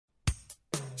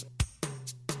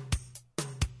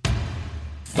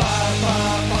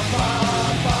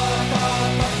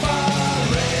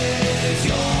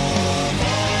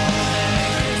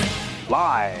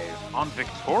on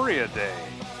Victoria Day.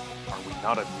 Are we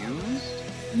not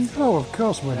amused? No, of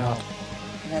course we're not.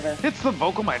 Never. It's the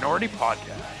Vocal Minority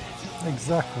Podcast.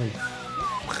 Exactly.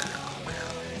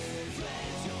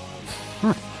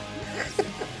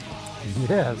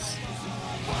 Yes.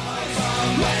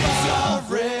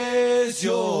 Raise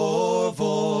your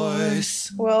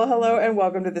voice. Well, hello and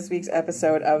welcome to this week's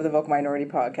episode of the Vocal Minority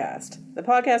Podcast. The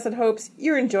podcast that hopes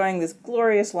you're enjoying this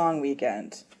glorious long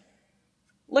weekend.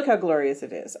 Look how glorious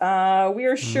it is. We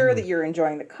are sure that you're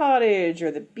enjoying the cottage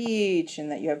or the beach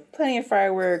and that you have plenty of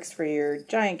fireworks for your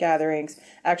giant gatherings.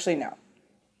 Actually, no.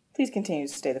 Please continue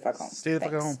to stay the fuck home. Stay the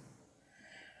fuck home.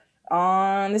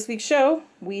 On this week's show,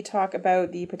 we talk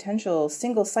about the potential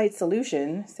single-site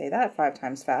solution, say that 5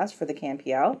 times fast, for the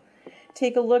CanPL.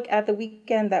 Take a look at the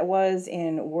weekend that was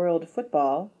in world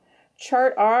football.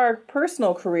 Chart our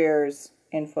personal careers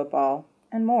in football,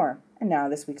 and more. And now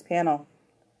this week's panel.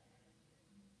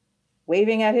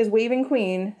 Waving at his waving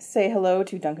queen, say hello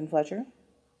to Duncan Fletcher.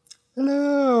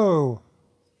 Hello.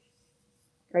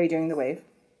 Are you doing the wave?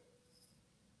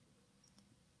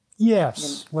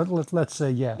 Yes. Let's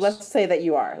say yes. Let's say that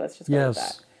you are. Let's just go with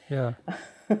that. Yes.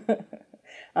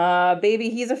 Yeah. Baby,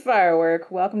 he's a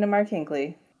firework. Welcome to Mark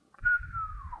Hinkley.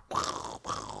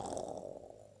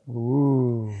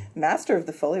 Ooh. Master of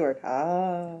the Foley work.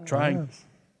 Ah. Trying. Yes.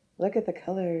 Look at the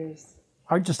colors.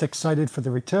 I'm just excited for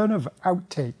the return of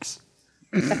outtakes.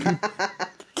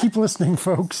 Keep listening,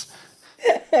 folks.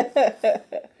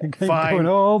 Keep Fine. going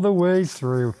all the way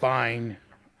through. Fine.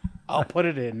 I'll put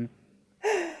it in.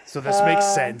 So this makes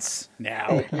sense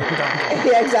now.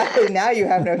 Yeah, exactly. Now you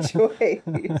have no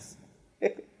choice.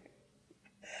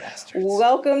 Bastards.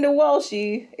 Welcome to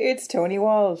Walshy. It's Tony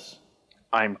Walsh.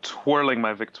 I'm twirling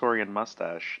my Victorian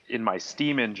mustache in my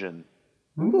steam engine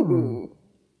Ooh.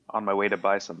 on my way to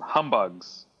buy some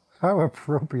humbugs. How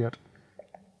appropriate.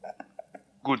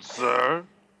 Good sir.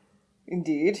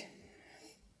 Indeed.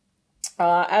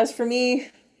 As for me,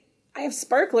 I have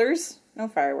sparklers. No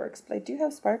fireworks, but I do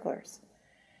have sparklers.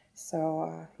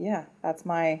 So, yeah, that's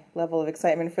my level of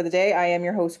excitement for the day. I am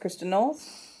your host, Kristen Knowles.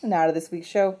 And now to this week's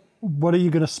show. What are you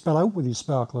going to spell out with these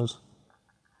sparklers?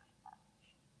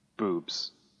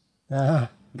 Boobs. Ah,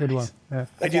 good one. Yeah.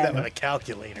 I do that with a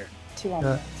calculator. 2 on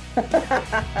Yeah.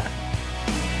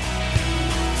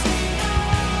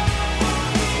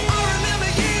 I remember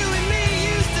you and me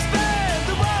used to spend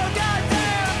the whole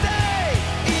goddamn day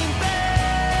in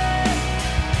bed.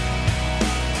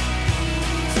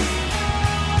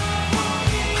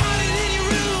 Hiding in your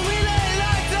room, we lay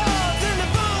like dogs, and the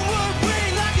phone would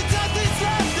ring like a dusty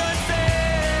slept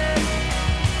unsaid.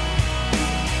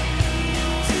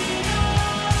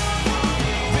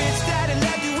 Rich daddy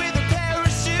left you with a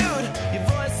parachute. Your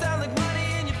voice sounds like money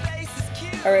and your face is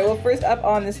cute. All right, well, first up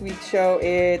on this week's show,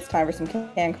 it's time for some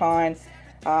CanCon.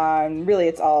 Really,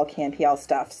 it's all CanPL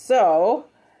stuff. So,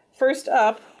 first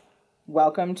up,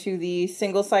 welcome to the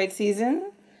single-site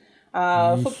season.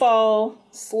 Football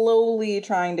slowly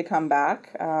trying to come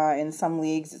back. In some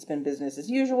leagues, it's been business as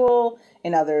usual.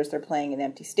 In others, they're playing in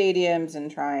empty stadiums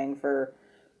and trying for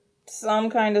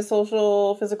some kind of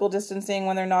social, physical distancing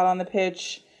when they're not on the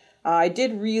pitch. I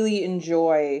did really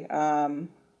enjoy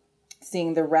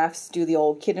seeing the refs do the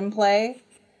old kid and play.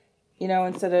 You know,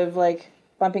 instead of like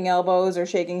bumping elbows or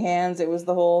shaking hands, it was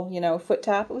the whole, foot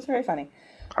tap. It was very funny.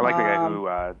 I like the guy who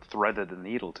threaded the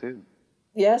needle, too.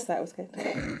 Yes, that was good.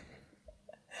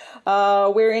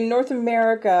 Where in North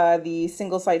America, the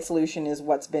single-site solution is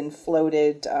what's been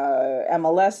floated.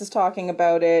 MLS is talking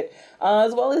about it,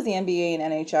 as well as the NBA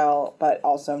and NHL, but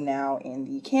also now in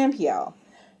the CanPL.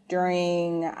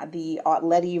 During the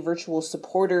Atleti Virtual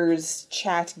Supporters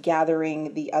Chat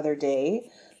gathering the other day,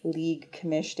 League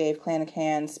Commish Dave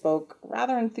Clanahan spoke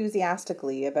rather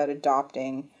enthusiastically about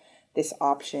adopting this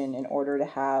option in order to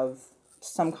have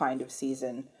some kind of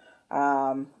season.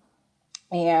 And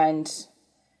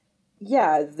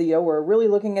yeah, we're really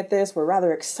looking at this. We're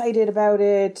rather excited about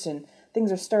it, and things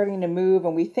are starting to move,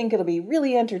 and we think it'll be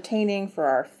really entertaining for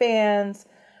our fans.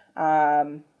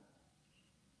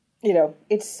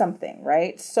 It's something,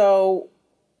 right? So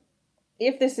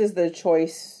if this is the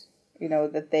choice,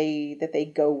 that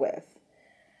they go with,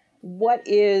 what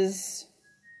is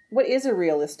a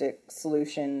realistic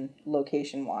solution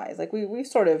location wise? Like we've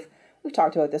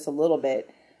talked about this a little bit.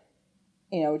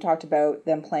 We talked about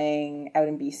them playing out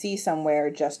in BC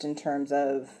somewhere just in terms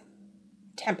of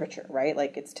temperature, right?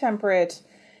 Like it's temperate,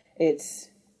 it's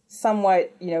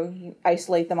somewhat, you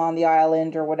isolate them on the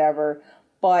island or whatever,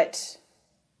 but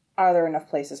are there enough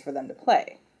places for them to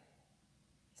play?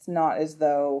 It's not as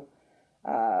though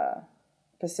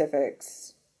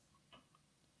Pacific's,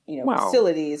 Wow.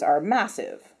 facilities are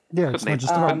massive. Yeah, it's not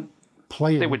just about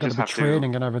playing. They would Got just to be have to-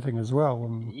 training and everything as well.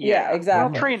 And Yeah,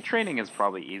 exactly. Well, training is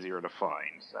probably easier to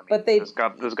find. I mean, But they-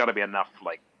 there's got to be enough,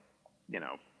 like,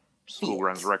 school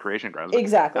grounds, recreation grounds.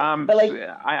 Exactly. But, like-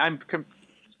 I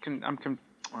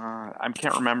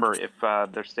can't remember if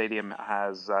their stadium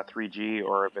has 3G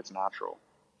or if it's natural.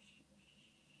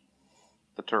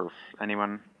 The turf.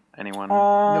 Anyone? No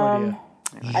idea.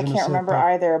 I can't remember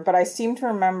either, but I seem to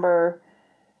remember.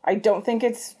 I don't think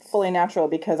it's fully natural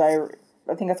because I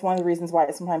think that's one of the reasons why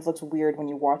it sometimes looks weird when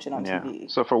you watch it on TV.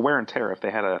 So for wear and tear, if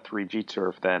they had a 3G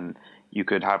turf, then you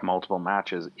could have multiple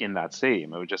matches in that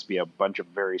stadium. It would just be a bunch of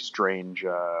very strange.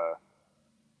 It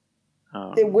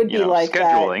would be like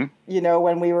scheduling. that,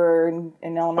 when we were in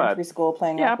elementary school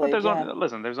playing. Yeah, Rock but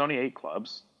League, there's only 8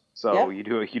 clubs, so Yep.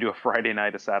 you do a Friday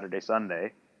night, a Saturday,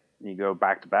 Sunday, and you go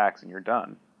back to backs, and you're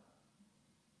done.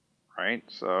 Right,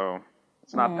 so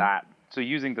it's not that. So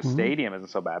using the stadium isn't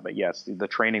so bad, but yes, the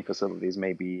training facilities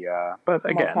may be. But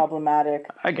more again, problematic.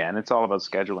 Again, it's all about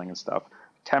scheduling and stuff.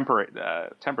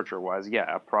 Temperature-wise,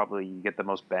 yeah, probably you get the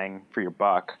most bang for your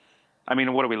buck. I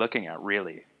mean, what are we looking at,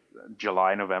 really?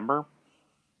 July, November?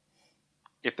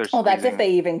 If they're Oh, that's if squeezing- they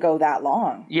even go that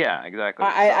long. Yeah, exactly.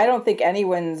 I don't think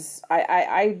anyone's.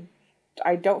 I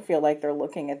don't feel like they're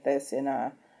looking at this in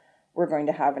a. We're going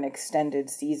to have an extended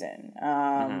season.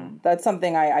 That's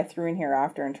something I threw in here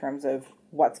after in terms of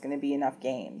what's going to be enough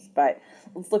games. But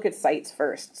let's look at sites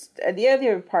first. The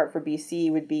other part for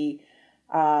BC would be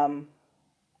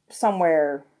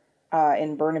somewhere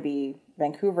in Burnaby,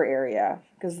 Vancouver area,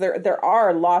 because there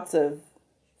are lots of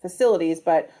facilities,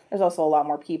 but there's also a lot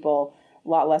more people, a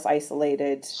lot less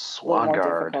isolated, a little more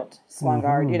Swangard. difficult.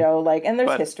 Swangard, and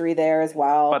there's history there as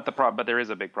well. But there is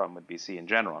a big problem with BC in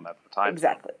general, and that's the time.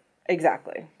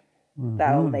 Exactly.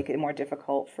 That'll make it more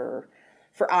difficult for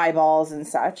eyeballs and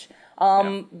such.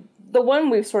 The one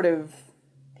we've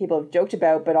people have joked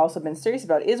about, but also been serious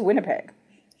about, is Winnipeg.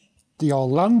 The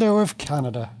Orlando of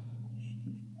Canada.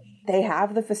 They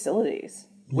have the facilities.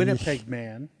 Winnipeg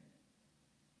man.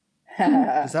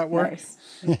 Does that work? Nice.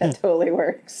 That totally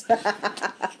works.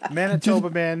 Manitoba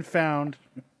man found.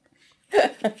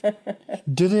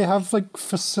 Do they have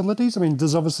facilities? I mean,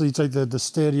 there's obviously the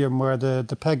stadium where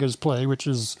the Peggers play, which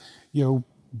is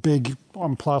big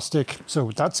on plastic,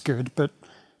 so that's good. But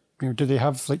do they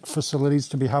have facilities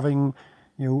to be having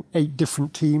 8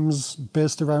 different teams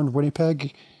based around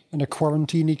Winnipeg in a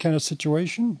quarantine kind of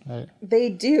situation? They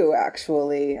do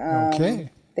actually. Okay.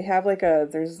 They have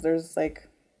there's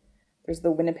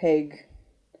the Winnipeg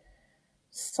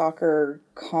soccer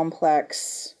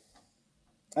complex.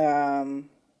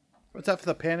 What's that for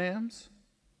the Pan Ams?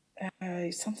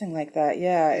 Something like that.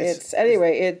 Yeah. It's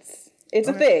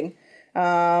a thing.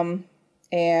 And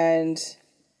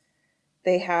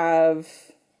they have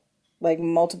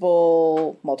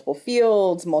multiple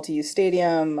fields, multi-use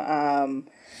stadium.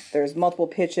 There's multiple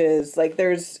pitches.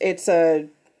 It's a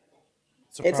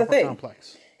thing.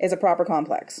 Complex. It's a proper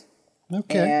complex.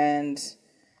 Okay. And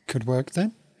Could work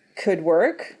then. could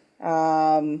work.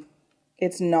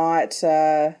 It's not,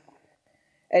 and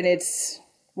it's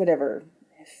whatever,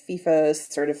 FIFA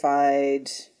certified,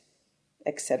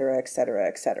 et cetera, et cetera,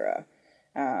 et cetera.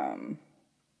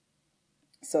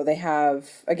 So they have,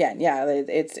 again, yeah,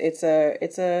 it's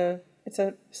a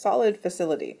solid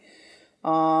facility.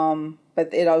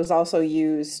 But it was also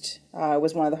used,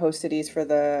 was one of the host cities for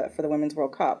the Women's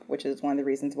World Cup, which is one of the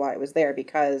reasons why it was there,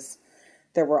 because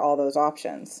there were all those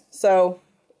options. So,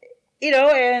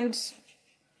 and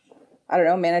I don't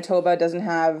know, Manitoba doesn't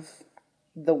have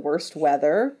the worst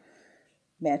weather.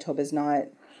 Manitoba's not,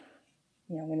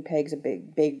 Winnipeg's a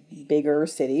bigger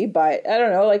city, but I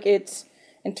don't know, it's,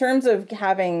 in terms of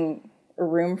having a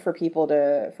room for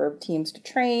for teams to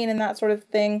train and that sort of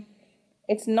thing,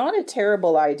 it's not a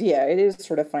terrible idea. It is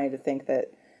sort of funny to think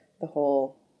that the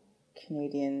whole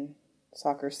Canadian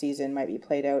soccer season might be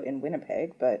played out in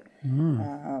Winnipeg, but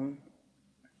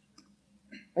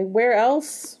where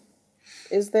else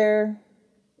is there?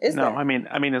 No, I mean,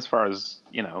 as far as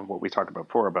what we talked about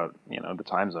before about the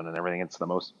time zone and everything, it's the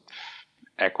most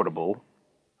equitable,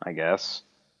 I guess.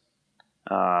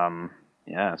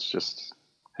 Yeah, it's just,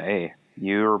 hey,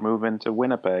 you're moving to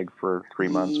Winnipeg for 3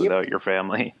 months without your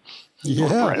family or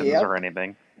friends or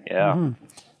anything. Yeah.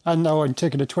 And now I'm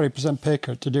taking a 20% pay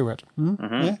cut to do it.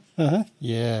 Yeah.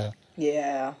 Yeah.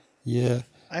 Yeah. Yeah.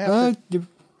 I have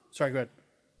Sorry, go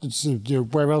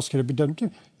ahead. Where else could it be done?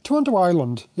 Toronto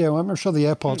Island. Yeah, I'm sure the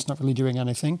airport's not really doing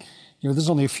anything. There's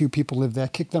only a few people live there.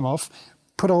 Kick them off.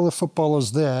 Put all the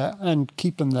footballers there and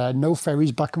keep them there. No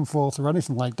ferries back and forth or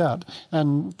anything like that.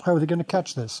 And how are they going to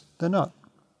catch this? They're not.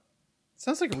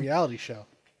 Sounds like a reality show.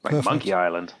 Like Monkey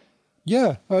Island.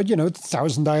 Yeah,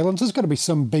 Thousand Islands. There's got to be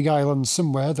some big island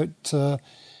somewhere that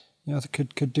that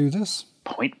could do this.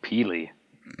 Point Peely.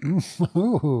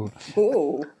 Ooh.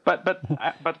 Ooh.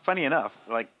 But funny enough,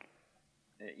 like,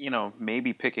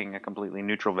 maybe picking a completely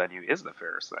neutral venue is the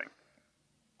fairest thing.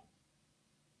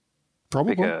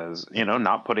 Probably. Because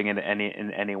not putting it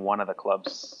in any one of the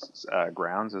club's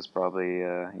grounds is probably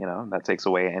that takes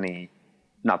away any.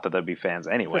 Not that there'd be fans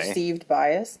anyway. Perceived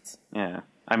bias. Yeah,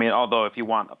 I mean, although if you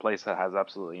want a place that has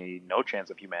absolutely no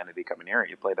chance of humanity coming near it,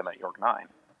 you play them at York 9.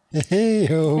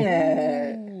 Hey-ho.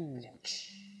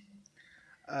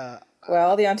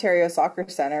 Well, the Ontario Soccer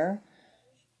Centre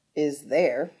is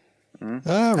there.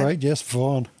 Right. Yes,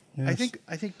 Vaughan. Yes.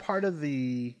 I think part of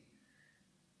the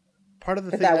But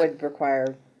thing that would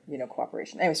require,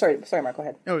 cooperation. Anyway, sorry, Mark, go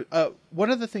ahead. No,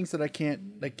 one of the things that I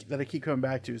can't that I keep coming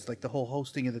back to is like the whole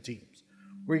hosting of the teams.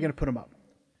 Where are you going to put them up?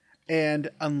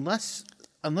 And unless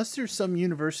there's some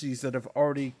universities that have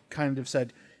already kind of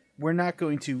said we're not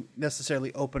going to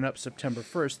necessarily open up September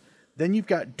 1st, then you've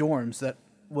got dorms that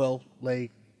will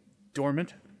lay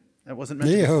dormant. That wasn't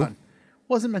meant to be a pun.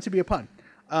 Wasn't meant to be a pun.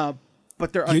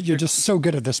 But you're just so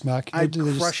good at this, Mac. I'm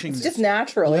crushing It's this. just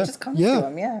natural. Yeah. It just comes Yeah. to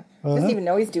him, yeah. Doesn't even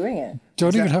know he's doing it.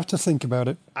 Don't even have to think about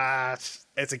it.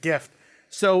 It's a gift.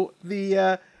 So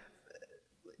the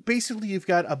basically you've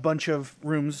got a bunch of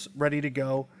rooms ready to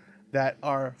go that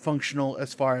are functional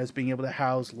as far as being able to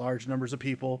house large numbers of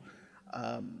people.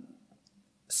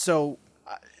 So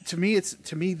to me,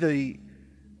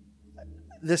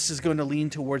 this is going to lean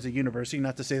towards a university.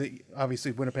 Not to say that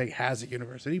obviously Winnipeg has a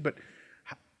university, but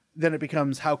then it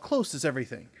becomes how close is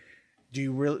everything? Do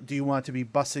you want to be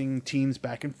busing teams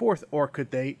back and forth, or could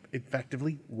they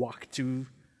effectively walk to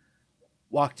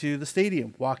the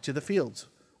stadium, walk to the fields,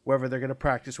 wherever they're going to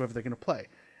practice, wherever they're going to play?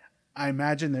 I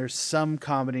imagine there's some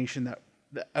combination that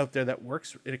out there that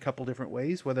works in a couple different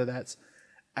ways, whether that's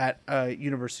at a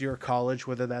university or college,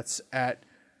 whether that's at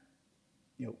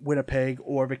Winnipeg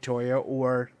or Victoria,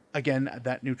 or again at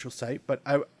that neutral site. But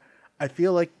I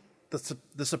feel like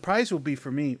the surprise will be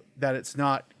for me that it's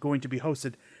not going to be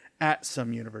hosted at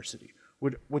some university,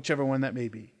 whichever one that may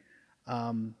be.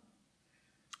 The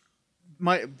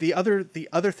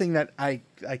other thing that I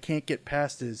can't get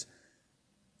past is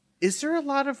there a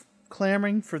lot of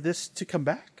clamoring for this to come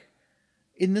back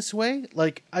in this way?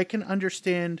 Like, I can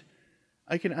understand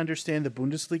the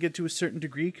Bundesliga to a certain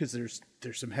degree because there's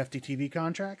some hefty TV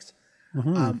contracts.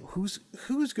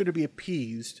 Who's going to be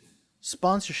appeased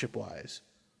sponsorship wise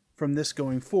from this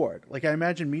going forward? Like, I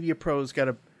imagine Media Pro's got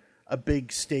a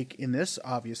big stake in this,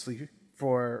 obviously,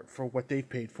 for what they've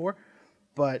paid for,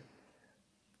 but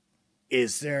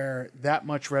is there that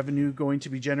much revenue going to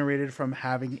be generated from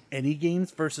having any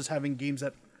games versus having games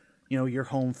at your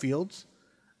home fields?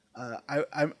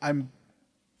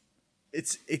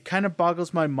 It kind of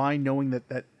boggles my mind knowing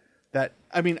that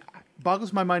I mean,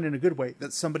 boggles my mind in a good way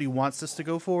that somebody wants this to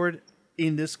go forward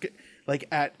in this, like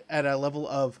at a level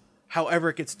of however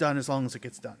it gets done, as long as it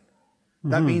gets done.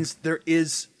 That means there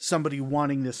is somebody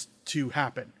wanting this to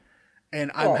happen,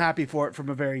 and I'm happy for it from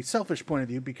a very selfish point of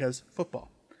view because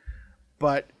football.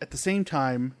 But at the same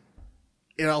time,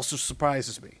 it also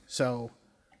surprises me. So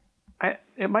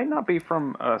it might not be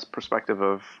from a perspective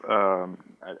of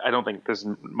I don't think there's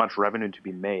much revenue to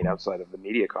be made outside of the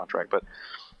media contract, but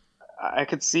I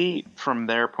could see from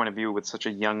their point of view with such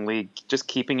a young league, just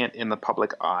keeping it in the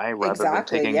public eye rather than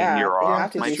taking a year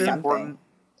off might be important.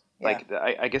 Yeah. Like,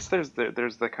 I guess there's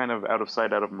the kind of out of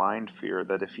sight, out of mind fear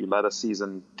that if you let a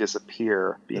season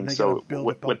disappear, being so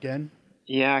build it again.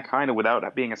 Yeah, kind of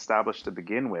without being established to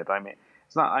begin with. I mean,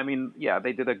 it's not. I mean, yeah,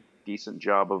 they did a decent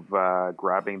job of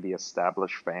grabbing the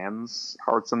established fans'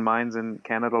 hearts and minds in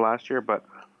Canada last year, but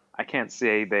I can't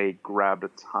say they grabbed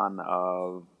a ton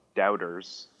of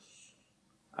doubters.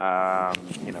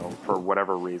 For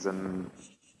whatever reason,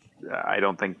 I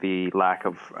think the lack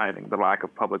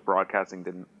of public broadcasting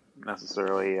didn't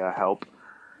necessarily help.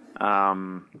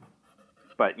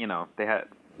 But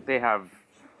they have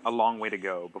a long way to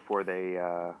go before they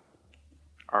are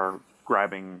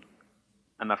grabbing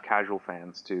enough casual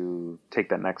fans to take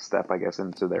that next step, I guess,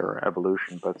 into their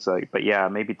evolution. But yeah,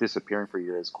 maybe disappearing for a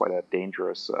year is quite a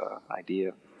dangerous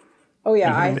idea. Oh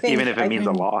yeah, even if it means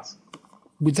a loss.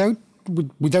 Without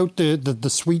the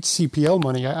sweet CPL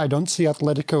money, I don't see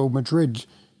Atletico Madrid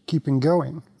keeping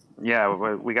going. Yeah,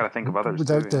 we got to think of others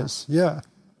without too, this. Yeah,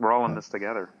 we're all in this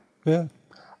together. Yeah.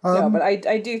 No, but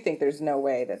I do think there's no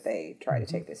way that they try to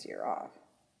take this year off.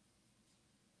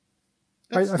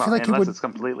 I Not, feel like it unless would. it's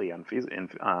completely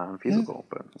unfeasible.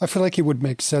 But I feel like it would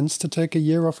make sense to take a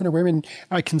year off in a way. I mean,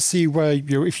 I can see where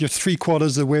if you're 3/4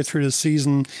 of the way through the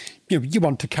season, you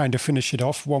want to kind of finish it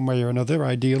off one way or another,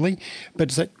 ideally. But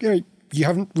it's like you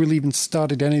haven't really even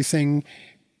started anything.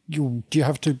 Do you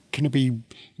have to kind of be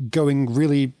going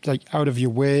really like out of your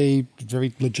way,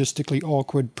 very logistically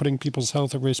awkward, putting people's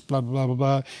health at risk, blah blah blah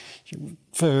blah,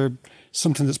 for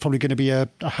something that's probably going to be a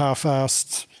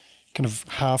half-assed kind of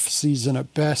half season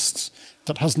at best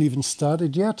that hasn't even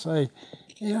started yet.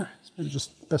 It's maybe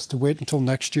just best to wait until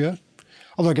next year.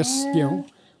 Although I guess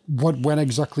when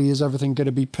exactly is everything going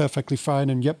to be perfectly fine?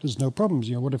 And yep, there's no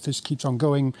problems. What if this keeps on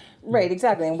going? Right,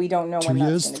 exactly, and we don't know 2 when that's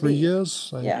years, going to 3 be.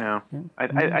 years.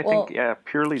 I think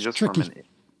purely just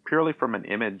purely from an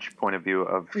image point of view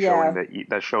of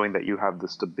showing that you have the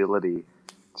stability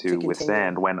to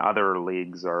withstand when other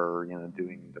leagues are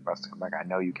doing their best to come back. I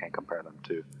know you can't compare them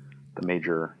to the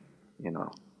major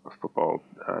football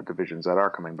divisions that are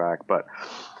coming back, but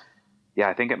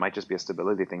I think it might just be a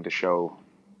stability thing to show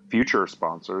future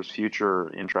sponsors,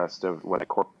 future interest of whether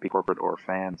be corporate or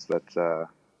fans, that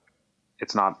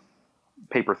it's not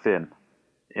paper thin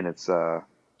in its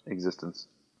existence.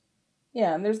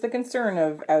 Yeah, and there's the concern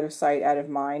of out of sight, out of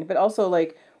mind, but also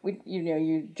like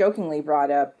you jokingly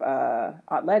brought up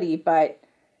Atleti, but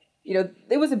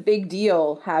it was a big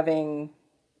deal having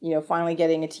finally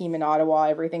getting a team in Ottawa,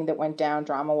 everything that went down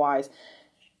drama wise.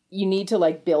 You need to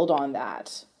like build on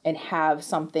that and have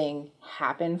something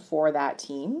happen for that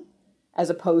team, as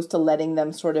opposed to letting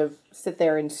them sort of sit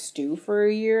there and stew for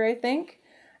a year, I think.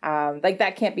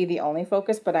 That can't be the only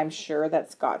focus, but I'm sure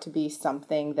that's got to be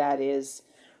something that is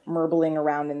murbling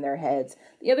around in their heads.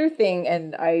 The other thing,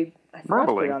 and I forgot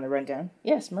to put it on the rundown.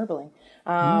 Yes, murbling.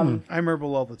 I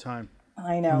murble all the time.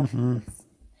 I know.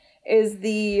 Is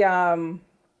the,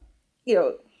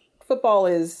 football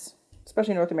is,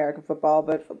 especially North American football,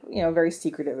 but, very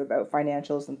secretive about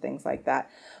financials and things like that.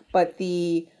 But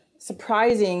the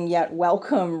surprising yet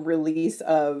welcome release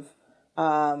of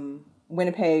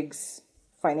Winnipeg's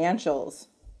financials,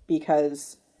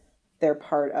 because they're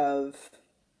part of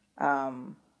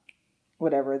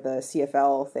whatever the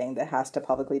CFL thing that has to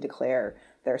publicly declare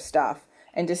their stuff,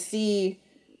 and to see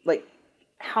like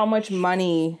how much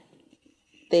money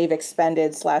they've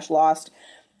expended / lost.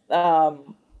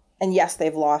 And yes,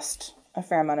 they've lost a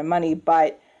fair amount of money,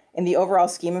 but in the overall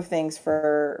scheme of things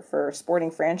for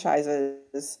sporting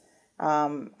franchises,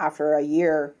 after a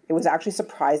year, it was actually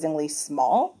surprisingly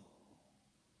small,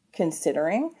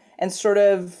 considering, and sort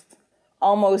of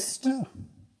almost.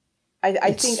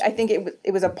 I think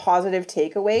it was a positive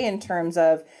takeaway in terms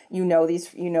of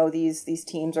these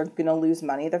teams are going to lose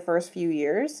money the first few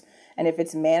years, and if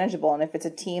it's manageable, and if it's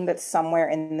a team that's somewhere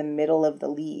in the middle of the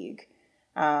league,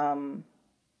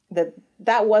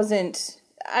 that wasn't,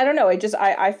 I don't know,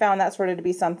 I found that sort of to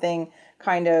be something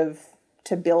kind of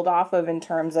to build off of in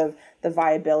terms of the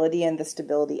viability and the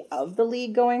stability of the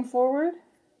league going forward,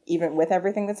 even with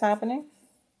everything that's happening.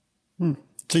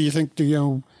 So you think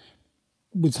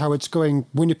with how it's going,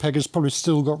 Winnipeg has probably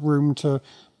still got room to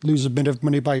lose a bit of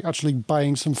money by actually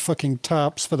buying some fucking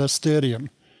tarps for their stadium?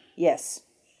 Yes,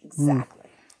 exactly.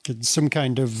 Some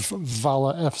kind of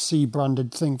Valor FC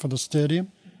branded thing for the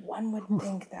stadium? One would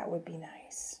think that would be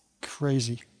nice.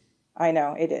 Crazy. I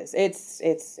know, it is.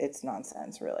 It's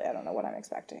nonsense, really. I don't know what I'm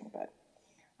expecting, but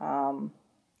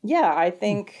I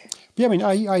think. Yeah, I mean,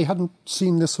 I hadn't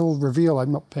seen this whole reveal.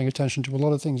 I'm not paying attention to a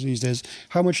lot of things these days.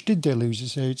 How much did they lose? You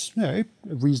say it's a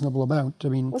reasonable amount. I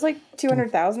mean, it was like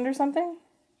 200,000 or something.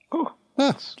 Oh,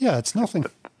 yeah, it's nothing.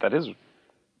 That is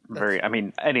very. I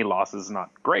mean, any loss is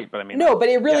not great, but I mean. No, but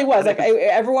it really was like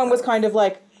everyone was kind of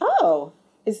like, "Oh,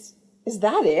 is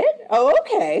that it? Oh,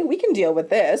 okay, we can deal with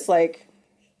this." Like,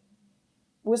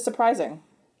 it was surprising.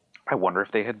 I wonder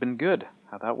if they had been good,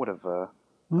 how that would have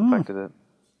affected it.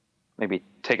 Maybe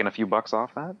taking a few bucks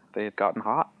off that if they had gotten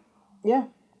hot. Yeah.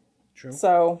 True.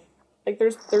 So, like,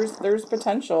 there's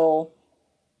potential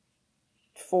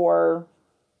for,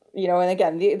 and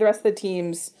again, the rest of the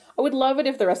teams. I would love it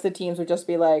if the rest of the teams would just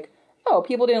be like, "Oh,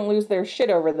 people didn't lose their shit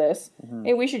over this.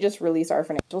 Maybe we should just release our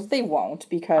financials." They won't,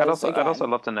 because I'd also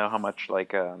love to know how much,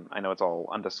 like, I know it's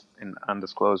all in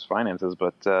undisclosed finances,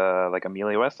 but like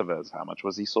Emilio Estevez, how much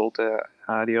was he sold to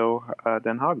ADO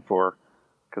Den Haag for?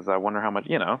 Because I wonder how much,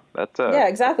 that... yeah,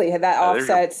 exactly. That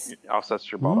offsets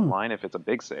your bottom line if it's a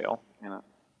big sale,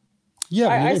 Yeah,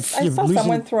 I saw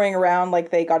someone throwing around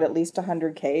like they got at least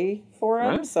 $100K for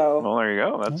him. Right. So well, there you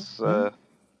go. That's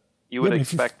you would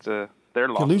expect their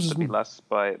losses to be less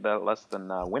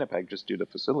than Winnipeg, just due to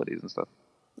facilities and stuff.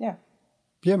 Yeah.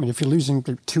 Yeah, I mean, if you're losing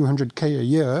like $200K a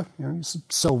year, you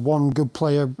sell one good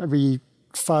player every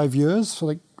 5 years for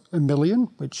like $1 million,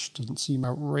 which doesn't seem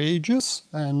outrageous,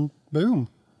 and boom,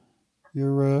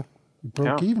 you're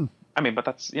broke Yeah. even. I mean, but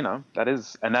that's that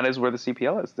is where the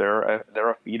CPL is. They're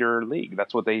a feeder league.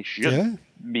 That's what they should Yeah.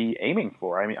 be aiming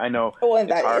for. I mean, I know. Oh, and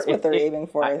it's that hard. is what they're aiming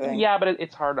for, I think. Yeah, but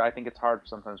it's hard. I think it's hard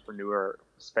sometimes for newer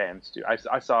fans too.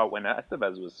 I saw it when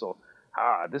Estevez was so.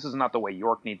 This is not the way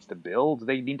York needs to build.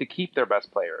 They need to keep their best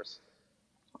players.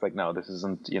 It's like, no, this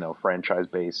isn't franchise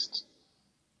based.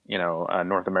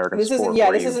 North American. This sport isn't.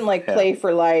 where This you- isn't like play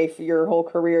for life, your whole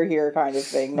career here kind of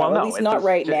thing. No, Well, at least it's not just-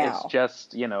 right now. It's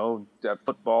just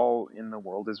football in the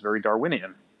world is very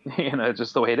Darwinian.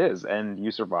 Just the way it is, and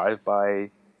you survive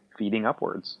by feeding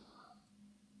upwards.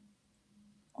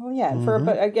 Oh yeah, and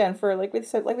but again, for like we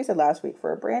said last week,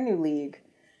 for a brand new league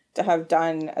to have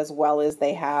done as well as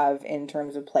they have in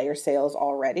terms of player sales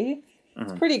already,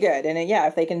 it's pretty good. And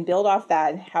if they can build off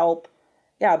that and help,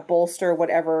 bolster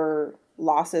whatever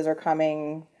losses are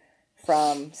coming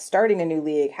from starting a new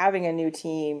league, having a new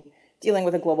team, dealing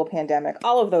with a global pandemic,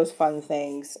 all of those fun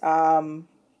things.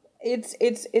 It's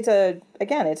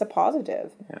a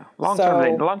positive. Yeah,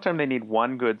 long term they need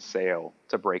one good sale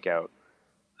to break out,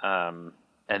 and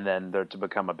then there to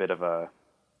become a bit of a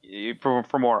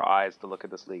for more eyes to look at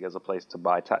this league as a place to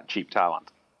buy cheap talent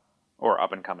or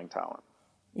up and coming talent.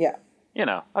 Yeah.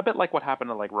 A bit like what happened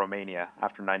to like Romania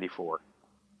after '94.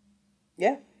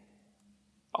 Yeah.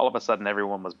 All of a sudden,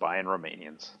 everyone was buying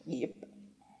Romanians. Yep.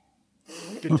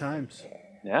 Good times.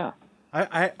 Yeah,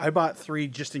 I bought 3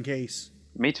 just in case.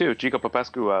 me too. Chico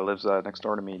Popescu lives next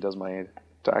door to me. He does my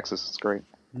taxes. It's great.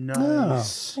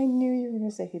 Nice. I knew you were going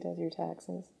to say he does your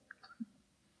taxes.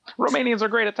 Romanians are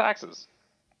great at taxes.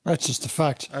 That's just a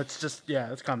fact. That's just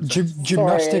that's common sense.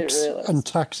 Gymnastics Sorry, I didn't realize. and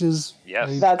taxes.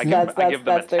 Yes, That's- I give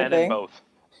them a that's their 10 thing. in both.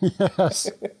 Yes.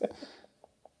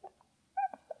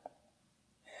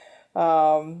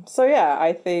 So yeah,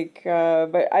 I think,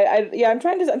 but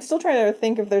I'm still trying to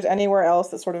think if there's anywhere else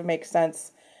that sort of makes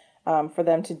sense for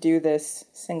them to do this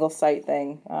single site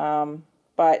thing.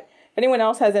 But if anyone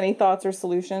else has any thoughts or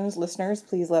solutions, listeners,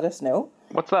 please let us know.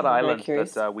 What's that I'm very island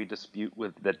curious. that we dispute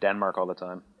with Denmark all the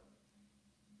time?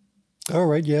 All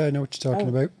right. Yeah, I know what you're talking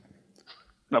about.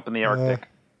 Up in the Arctic.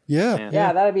 Yeah.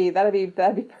 Yeah, that'd be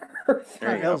perfect.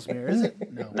 There you go. Ellesmere, is it?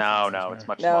 No, it's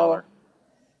much No. smaller.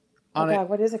 Oh God,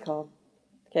 what is it called?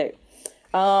 Okay.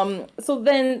 So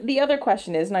then the other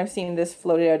question is, and I've seen this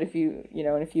floated out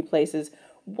in a few places,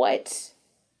 what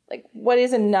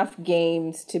is enough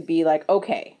games to be like,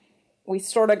 okay, we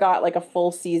sort of got like a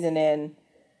full season in,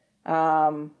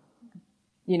 so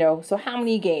how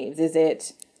many games? Is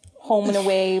it home and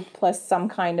away plus some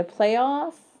kind of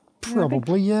playoff?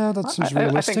 Probably, yeah. That seems I think-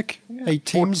 realistic. 8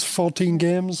 teams, 14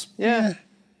 games. Yeah.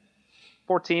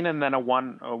 14 and then a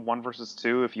one versus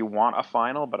two if you want a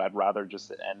final, but I'd rather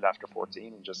just end after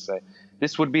 14 and just say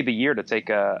this would be the year to take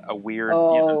a weird,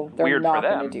 They're weird not for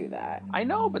them. going to do that. I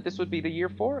know, but this would be the year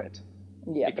for it.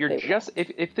 Yeah, If but you're they just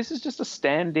if this is just a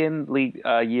stand-in league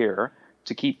year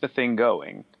to keep the thing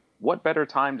going, what better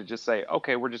time to just say,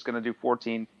 okay, we're just going to do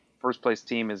 14. First place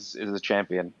team is the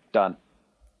champion. Done.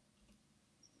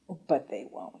 won't. But they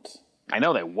won't. I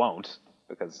know they won't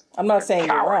because I'm not they're saying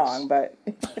cowards. you're wrong, but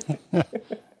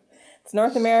it's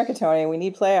North America, Tony. We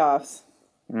need playoffs.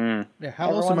 Yeah,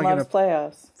 how else Everyone am I going loves to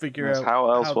playoffs. figure Yes, out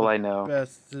how else will the I know?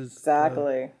 Best is,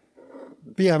 Exactly.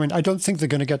 But yeah, I mean, I don't think they're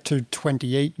going to get to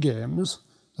 28 games.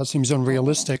 That seems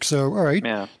unrealistic. So, all right,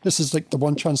 Yeah. this is like the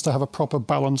one chance to have a proper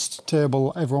balanced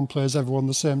table. Everyone plays everyone at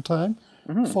the same time.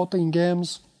 14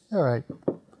 games, all right,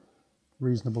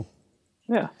 reasonable.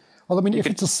 Yeah. Well, I mean, if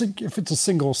it's a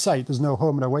single site, there's no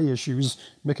home and away issues.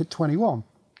 Make it 21.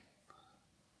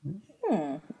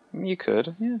 You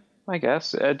could, yeah, I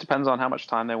guess. It depends on how much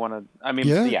time they want to. I mean,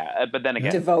 Yeah. yeah, but then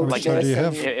again, Devote much to time this. do you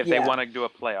have? and- if they yeah. want to do a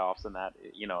playoffs and that,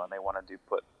 and they want to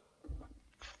put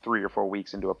 3 or 4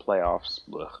 weeks into a playoffs,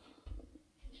 ugh.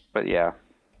 But yeah,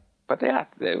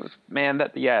 man,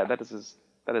 that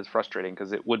is frustrating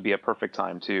because it would be a perfect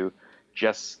time to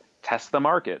just test the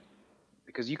market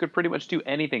because you could pretty much do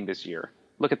anything this year.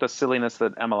 Look at the silliness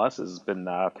that MLS has been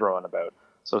throwing about.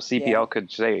 So CPL Yeah.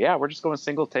 could say, yeah, we're just going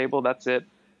single table. That's it.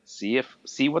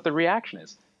 See what the reaction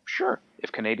is. Sure,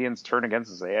 if Canadians turn against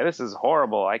us and say, yeah, this is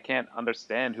horrible. I can't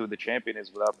understand who the champion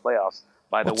is without playoffs.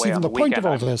 By the What's way, even on the the point of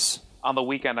weekend, all this? on the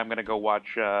weekend, I'm going to go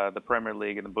watch the Premier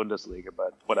League and the Bundesliga,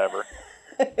 but whatever.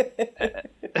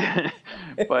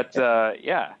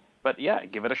 but yeah,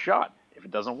 give it a shot. If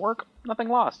it doesn't work, nothing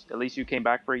lost. At least you came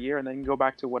back for a year, and then you can go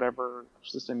back to whatever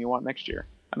system you want next year.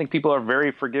 I think people are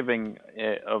very forgiving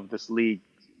of this league,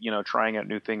 trying out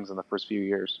new things in the first few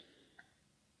years.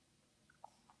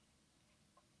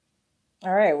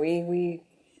 All right, we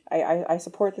I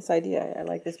support this idea. I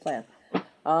like this plan.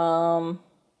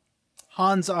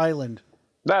 Hans Island.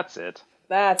 That's it.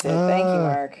 That's it. Thank you,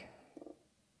 Mark.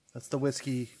 That's the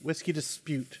whiskey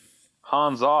dispute.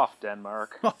 Hans off,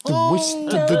 Denmark.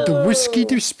 The whiskey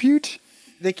dispute?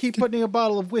 They keep putting a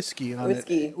bottle of whiskey on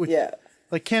Whiskey, it. yeah.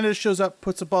 Like Canada shows up,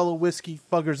 puts a bottle of whiskey,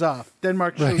 buggers off.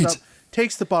 Denmark shows Right. up,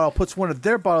 takes the bottle, puts one of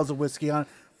their bottles of whiskey on,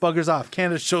 buggers off.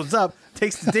 Canada shows up,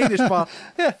 takes the Danish bottle.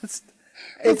 Yeah, It's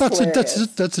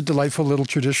That's a delightful little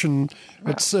tradition.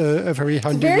 It's a very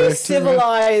handy very way to,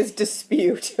 civilized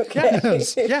dispute. Okay.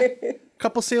 Yes. yeah.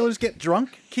 Couple sailors get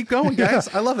drunk. Keep going, guys.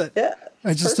 I love it. Yeah.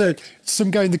 I just said some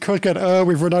guy in the court got, oh,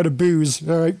 we've run out of booze.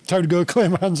 All right, time to go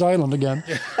claim Hans Island again.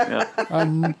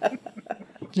 Yeah.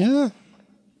 Yeah,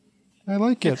 I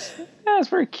like it. Yeah, it's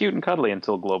very cute and cuddly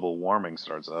until global warming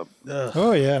starts up.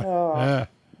 Oh yeah, yeah.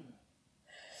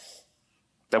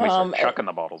 Then we start chucking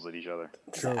the bottles at each other.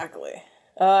 Exactly.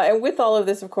 And with all of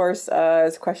this, of course,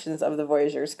 is questions of the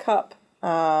Voyageurs Cup.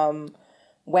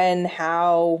 When,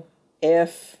 how,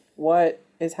 if, what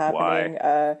is happening?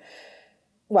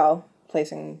 Well,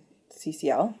 placing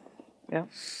CCL. Yeah.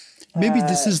 Maybe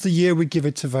this is the year we give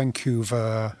it to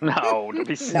Vancouver. No, to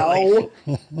be silly.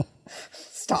 No.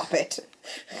 Stop it.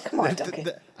 Come on, Duncan.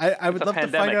 I would It's a love to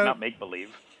pandemic, find out. not make believe.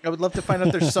 I would love to find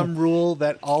out there's some rule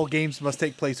that all games must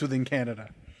take place within Canada.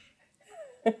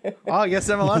 Oh, I guess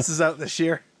MLS is out this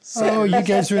year. Oh, you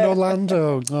guys are in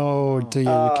Orlando. Oh dear,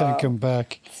 you can't come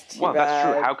back. Well, that's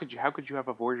true. bad. How could you have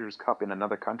a Voyageurs Cup in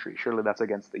another country? Surely that's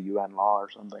against the UN law or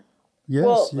something. Yes,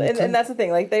 Well, you and can. that's the thing.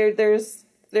 Like,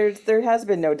 there has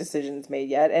been no decisions made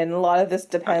yet, and a lot of this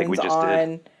depends we just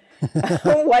on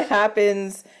what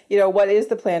happens. You know, what is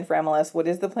the plan for MLS? What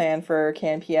is the plan for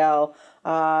CanPL?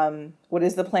 What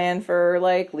is the plan for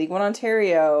like League One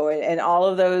Ontario and all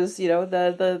of those? You know,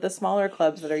 the smaller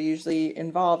clubs that are usually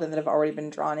involved and that have already been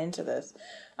drawn into this.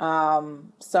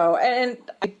 So, and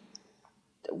I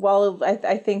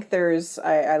think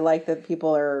I like that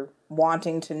people are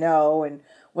wanting to know and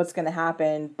what's going to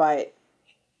happen, but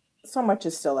so much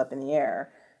is still up in the air.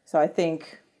 So I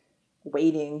think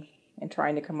waiting and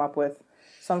trying to come up with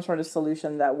some sort of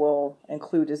solution that will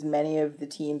include as many of the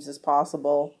teams as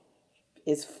possible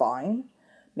is fine.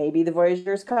 Maybe the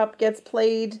Voyageurs Cup gets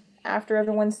played after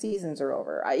everyone's seasons are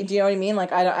over. Do you know what I mean?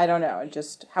 Like, I don't know.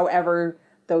 Just however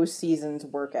those seasons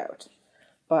work out.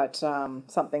 But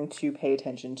something to pay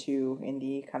attention to in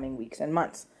the coming weeks and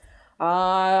months.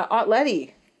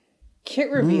 Letty,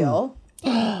 kit reveal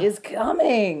is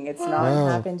coming. It's not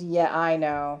happened yet. I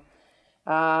know.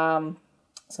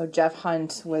 So Jeff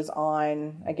Hunt was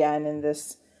on again in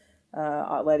this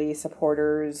Letty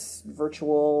supporters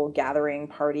virtual gathering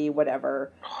party,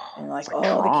 whatever. And like,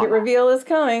 the kit reveal is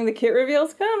coming. The kit reveal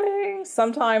is coming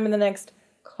sometime in the next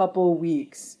couple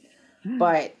weeks.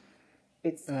 But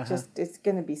it's it's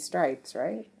going to be stripes,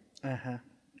 right?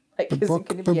 Like, But is it what,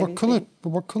 going to but be what color? anything? But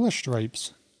what color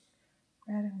stripes?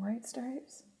 Red and white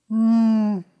stripes?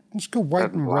 Let's go white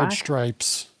Red and and red black?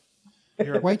 stripes.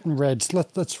 White and reds.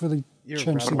 Let's really change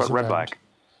What things about red around. black?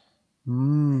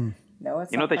 No,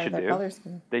 it's You know not what they part should of their do? color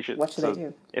scheme. They should. What should they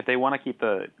do? If they want to keep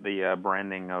the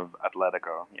branding of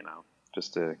Atletico, you know,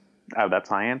 just to have that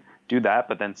tie-in, do that,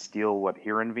 but then steal what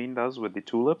Heerenveen does with the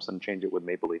tulips and change it with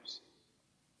maple leaves.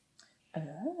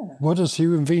 What does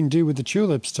Hugh and Veen do with the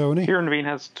tulips, Tony? Heerenveen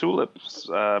has tulips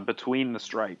between the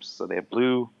stripes, so they have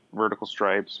blue vertical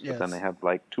stripes, but then Yes. they have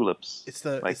like tulips. It's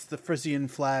the like, Frisian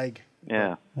flag,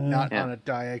 yeah. not Yeah. on a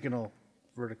diagonal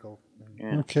vertical.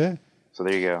 Okay. So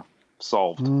there you go,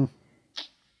 solved.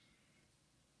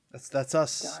 That's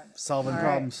us solving All right.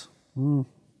 problems.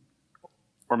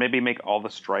 Or maybe make all the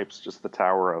stripes just the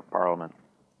Tower of Parliament.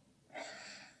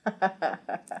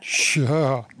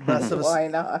 Sure. Less of a Why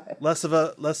not? less of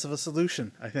a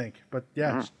solution, I think. But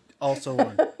yeah, also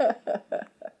one.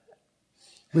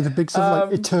 With a big sort of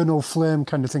like eternal flame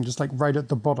kind of thing, just like right at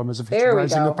the bottom as if it's There we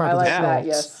rising go. up out I of like the that.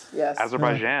 shorts. Yes.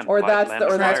 Azerbaijan. Or Land that's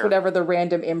of fire. whatever the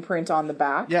random imprint on the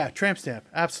back. Yeah, tramp stamp,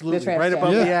 absolutely, The tramp right stamp.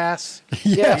 above Yeah. the ass.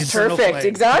 Yeah, Yes. eternal perfect. flame.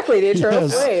 Exactly, the eternal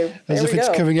Yes. flame. As There if we it's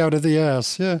go. coming out of the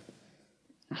ass, yeah.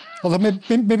 Although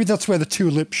maybe that's where the two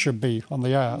lips should be, on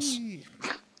the ass.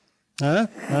 Huh?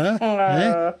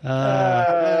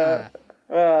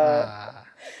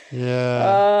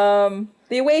 Yeah.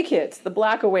 The away kits, the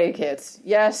black away kits.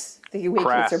 Yes, the away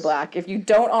Crass. kits are black. If you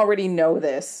don't already know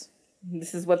this,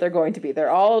 this is what they're going to be. They're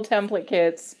all template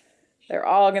kits. They're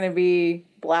all going to be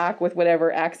black with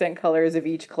whatever accent colors of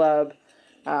each club.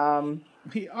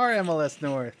 We are MLS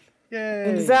North. Yay!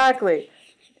 Exactly.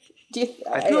 Do you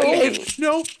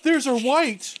No, theirs are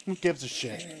white. Who gives a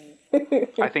shit?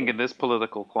 I think in this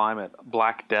political climate,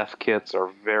 Black Death kits are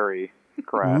very,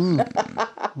 Crass.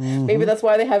 Maybe that's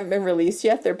why they haven't been released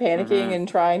yet. They're panicking and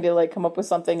trying to like come up with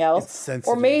something else. It's sensitive.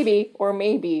 Or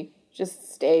maybe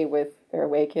just stay with their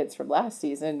away kits from last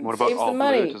season. What about Save all some blue,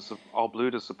 money. all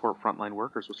blue to support frontline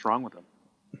workers? What's wrong with them?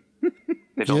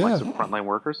 They don't like some frontline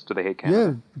workers? Do they hate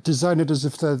Canada? Yeah, design it as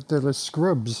if they're the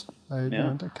scrubs. You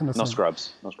know, that kind of No thing.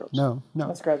 scrubs. No scrubs. No.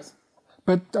 No scrubs.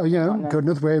 But, go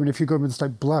another way. I mean, if you go with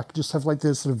like black, just have like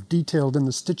this sort of detailed in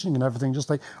the stitching and everything, just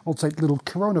like almost like little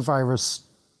coronavirus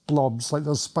blobs, like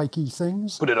those spiky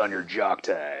things. Put it on your jock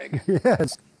tag.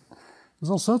 Yes. There's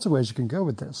all sorts of ways you can go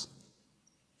with this.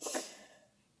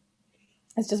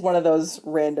 It's just one of those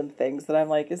random things that I'm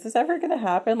like, is this ever going to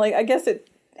happen? Like, I guess it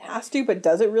has to, but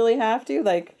does it really have to?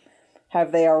 Like,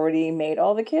 have they already made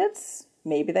all the kits?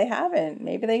 Maybe they haven't.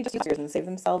 Maybe they just use and save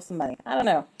themselves some money. I don't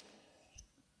know.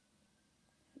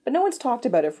 But no one's talked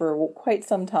about it for quite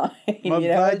some time. Well, I'm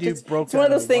glad you broke it's one of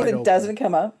that those things wide that open. doesn't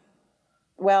come up.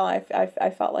 Well, I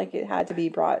felt like it had to be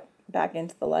brought back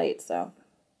into the light, so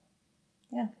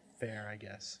yeah. Fair, I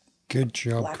guess. Good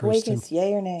job, Black Kristen. Awakens,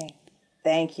 yay or nay?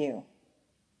 Thank you.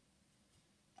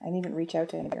 I didn't even reach out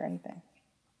to anybody or anything.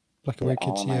 Black all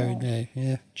Awakens, on my yeah, own. nay.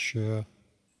 Yeah, sure.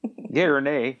 Yay or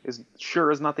nay is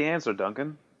not the answer,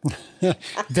 Duncan.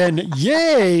 Then,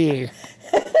 yay!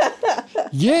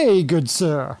 Yay, good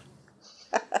sir.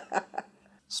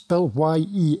 Spell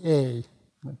Y-E-A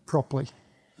properly.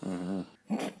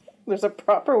 There's a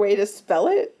proper way to spell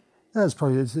it? That's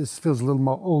probably, it feels a little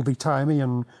more oldie-timey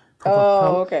and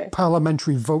Okay.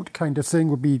 parliamentary vote kind of thing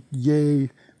would be yay,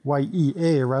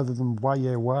 Y-E-A rather than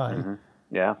Y-A-Y.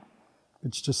 Yeah.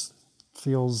 It just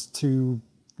feels too,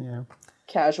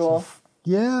 Casual,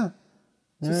 yeah.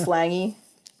 too slangy.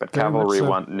 But Very much cavalry so.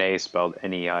 want nay spelled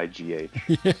N-E-I-G-H.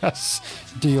 Yes,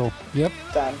 deal. Yep.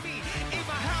 Done. in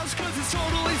my house 'cause it's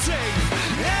totally safe.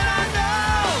 And I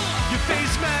know your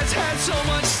face mask has so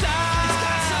much style.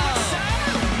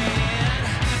 Man,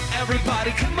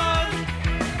 everybody come on.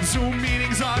 Zoom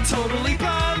meetings are totally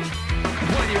bomb.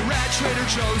 When you're at Trader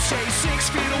Joe's, stay 6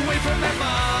 feet away from that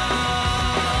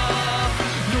mom.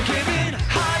 You're giving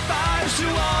high fives to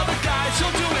all the guys.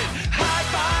 You'll do it. High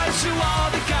fives to all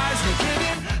the guys. You're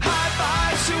giving high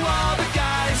fives to all the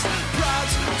guys.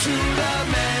 Props to the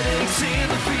medics in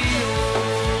the field.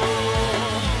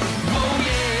 Oh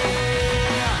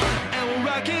yeah, and we'll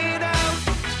rock it out.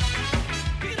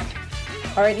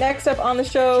 All right, next up on the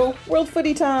show, World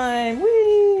Footy time.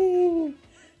 Whee!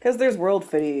 Because there's World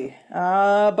Footy.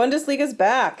 Bundesliga's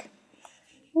back.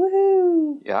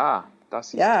 Woohoo! Yeah. Das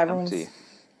ist Yeah, everyone's- empty.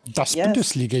 Das Yes.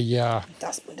 Bundesliga, yeah.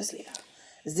 Das Bundesliga.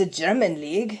 The German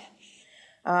League.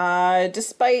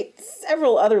 Despite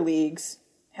several other leagues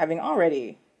having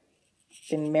already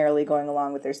been merrily going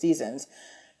along with their seasons.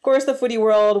 Of course, the footy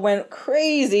world went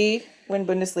crazy when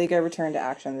Bundesliga returned to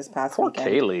action this past Poor weekend.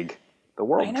 K-League. The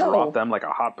world I know. dropped them like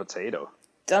a hot potato.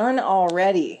 Done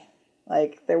already.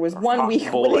 Like, there was one hot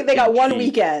week. bullet They got in one cheek.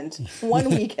 weekend. One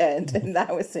weekend, and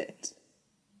that was it.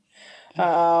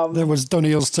 There was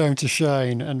Daniel's time to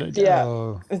shine. And Yeah.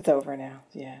 oh, It's over now.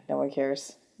 Yeah, no one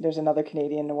cares. There's another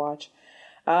Canadian to watch.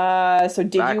 So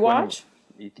did Back you when- watch?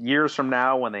 Years from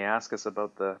now, when they ask us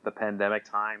about the pandemic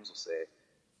times,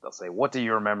 they'll say, "What do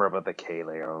you remember about the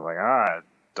K-League?" I was like,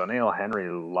 Daniel Henry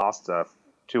lost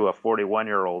to a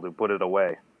 41-year-old who put it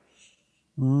away.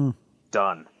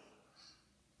 Done.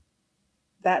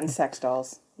 That and sex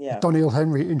dolls. Yeah. Daniel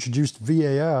Henry introduced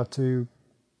VAR to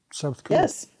South Korea.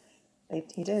 Yes,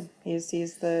 he did. He's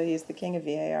the king of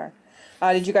VAR.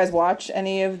 Did you guys watch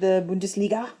any of the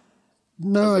Bundesliga?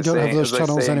 No, I don't have those As they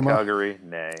channels say in anymore. Calgary,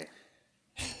 nay.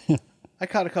 I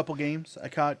caught a couple games. I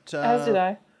caught. As did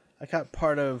I. I caught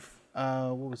part of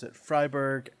what was it?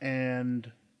 Freiburg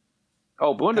and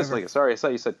Oh, Bundesliga. Sorry, I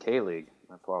thought you said K-League.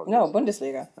 I apologize. No,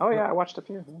 Bundesliga. Oh yeah, I watched a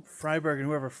few. Freiburg and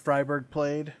whoever Freiburg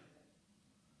played.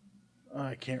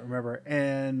 I can't remember.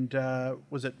 And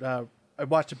was it? I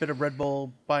watched a bit of Red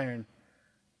Bull Bayern.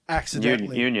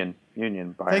 Accidentally. Union,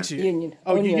 Bayern. Thanks, you. Union.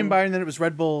 Oh, Union Union. Bayern. Then it was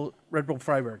Red Bull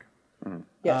Freiburg.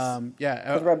 Yes.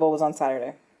 Yeah. The Red Bull was on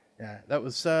Saturday. Yeah. That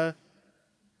was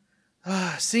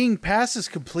seeing passes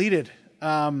completed.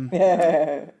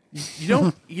 You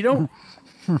don't.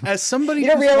 As somebody You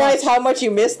don't who's realize watched- how much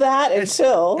you missed that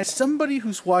until. As somebody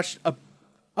who's watched a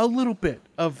little bit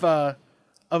of a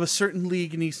certain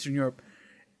league in Eastern Europe,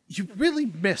 you really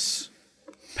miss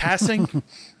passing,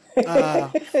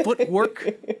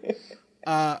 footwork,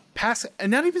 pass,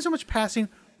 and not even so much passing,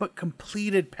 but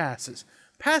completed passes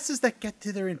that get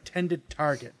to their intended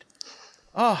target.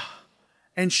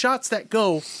 And shots that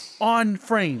go on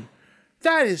frame.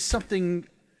 That is something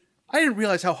I didn't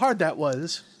realize how hard that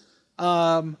was.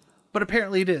 But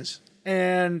apparently it is.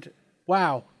 And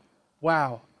wow,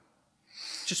 Wow.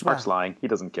 Just wow. Mark's lying. He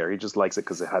doesn't care. He just likes it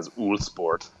because it has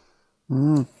Ulsport.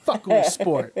 Fuck all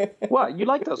sport. What? You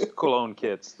like those Cologne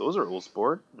kits? Those are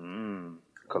Ulsport.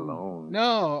 Cologne.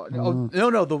 No. No.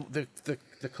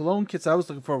 The Cologne kits I was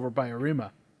looking for were by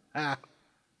Arima. Ah.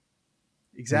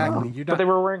 Exactly. You're not, But they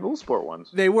were wearing Ulsport ones.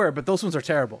 They were, but those ones are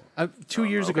terrible. 2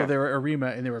 years ago, okay. they were Arima,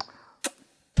 and they were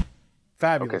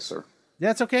fabulous. Okay, sir.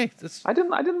 Yeah, it's okay. I didn't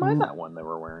mind that one they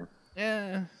were wearing.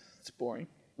 Yeah, it's boring.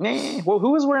 Nah. Well,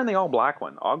 who was wearing the all black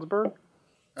one? Augsburg?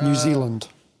 New Zealand.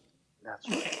 That's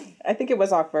right. I think it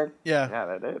was Augsburg. Yeah.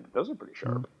 Yeah, those are pretty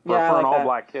sharp. Yeah, I For like an all that.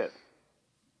 black kit.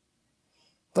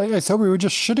 I thought we were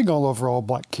just shitting all over all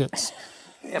black kits.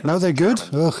 Yeah, but Now they're good.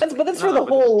 Ugh. But that's for No, the but this is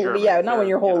whole, German. yeah, not when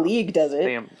your whole You know, league does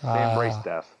They it. embrace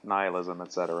death, nihilism,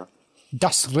 etc.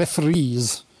 Das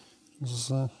Referees was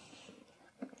the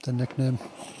nickname.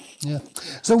 Yeah.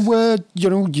 So,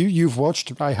 you've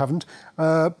watched. I haven't.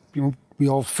 We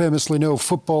all famously know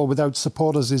football without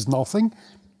supporters is nothing.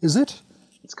 Is it?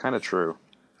 It's kind of true,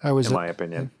 How is in it? my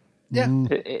opinion. Yeah.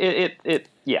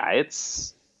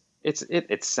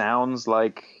 It sounds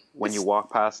like when you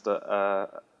walk past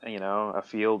a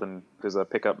field and there's a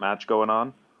pickup match going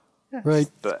on. Right.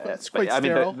 But, It's quite I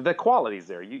mean, sterile. the quality's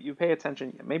there. You pay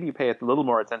attention. Maybe you pay a little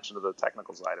more attention to the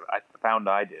technical side of it. I found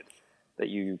I did that.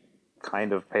 You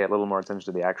kind of pay a little more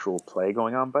attention to the actual play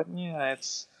going on. But yeah,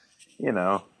 it's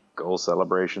goal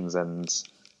celebrations and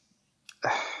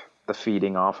the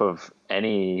feeding off of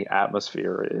any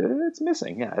atmosphere. It's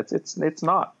missing. Yeah, it's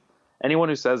not. Anyone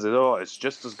who says it's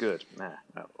just as good. Nah.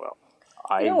 No, well,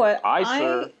 You know what?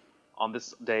 sir, on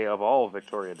this day of all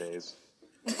Victoria days,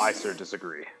 I sir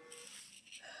disagree.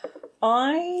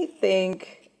 I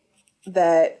think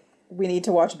that we need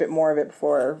to watch a bit more of it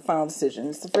before final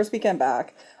decisions. The first weekend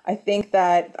back, I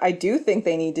do think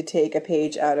they need to take a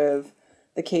page out of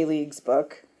the K-League's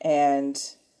book and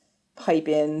pipe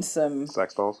in some,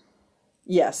 Sex dolls.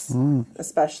 yes,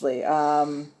 especially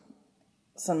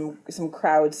some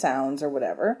crowd sounds or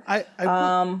whatever.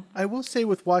 I will say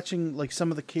with watching like some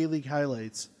of the K-League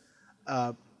highlights,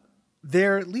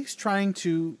 they're at least trying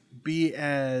to be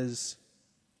as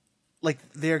like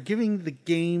they're giving the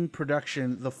game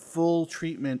production the full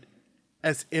treatment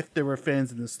as if there were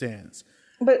fans in the stands.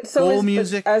 But so Goal is,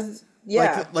 music, as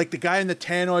yeah. like the guy in the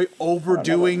tannoy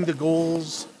overdoing the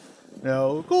goals.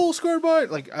 Goal scored by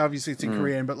like obviously it's in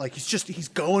Korean, but like he's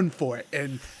going for it,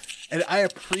 and I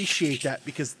appreciate that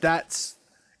because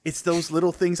it's those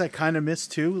little things I kind of miss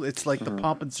too. It's like the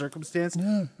pomp and circumstance,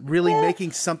 really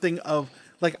making something of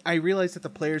like I realize that the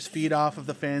players feed off of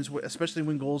the fans, especially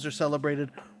when goals are celebrated.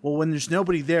 Well, when there's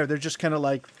nobody there, they're just kind of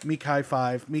like meek high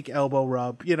five, meek elbow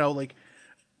rub, like.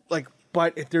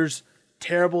 But if there's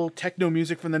terrible techno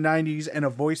music from the 90s and a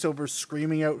voiceover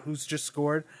screaming out who's just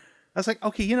scored, I was like,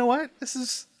 okay, you know what? This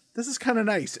is kind of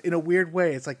nice in a weird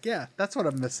way. It's like, yeah, that's what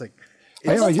I'm missing.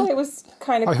 That's why it was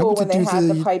kind of cool when they had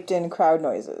the piped-in crowd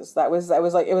noises. I was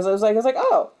like,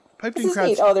 oh, Piped this in is crowds.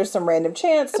 neat. Oh, there's some random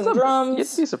chants, some drums.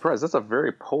 You'd be surprised. That's a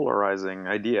very polarizing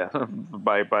idea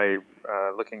by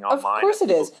looking online. Of course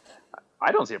it is.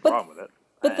 I don't see a problem with it.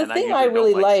 But the And thing usually I don't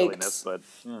really like liked, silliness, but,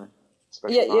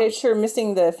 especially yeah, mine. sure,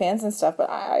 missing the fans and stuff, but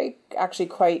I actually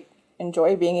quite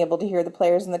enjoy being able to hear the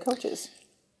players and the coaches.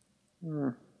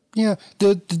 Yeah,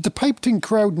 the piped-in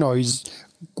crowd noise,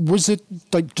 was it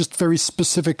like just very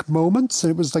specific moments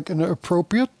and it was like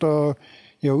inappropriate, or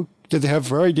did they have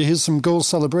here's some goal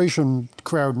celebration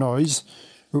crowd noise,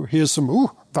 here's some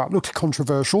that looked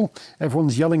controversial,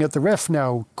 everyone's yelling at the ref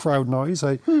now crowd noise.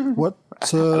 What? I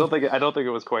don't think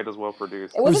it was quite as well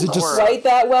produced. It wasn't Was it just- quite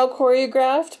that well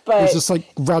choreographed, but It's just like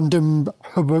random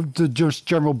hum of the just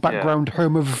general background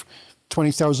hum of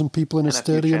 20,000 people in a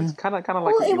stadium. Kind of like Well,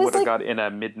 what it you was would have like- got in a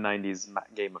mid-90s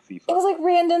game of FIFA. it was like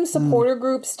random supporter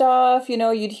group stuff.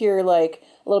 You'd hear like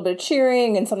a little bit of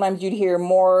cheering, and sometimes you'd hear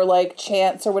more like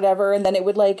chants or whatever, and then it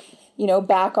would like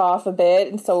back off a bit,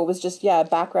 and so it was just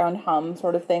background hum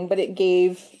sort of thing. But it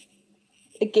gave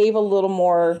a little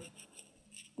more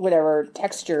whatever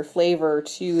texture, flavor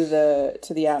to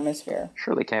the atmosphere.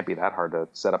 Surely can't be that hard to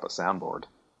set up a soundboard.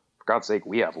 For God's sake,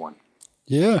 we have one.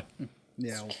 Yeah.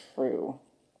 Yeah, True.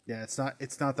 yeah, it's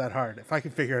not that hard. If I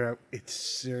can figure it out, it's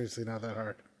seriously not that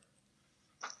hard.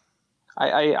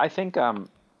 I think a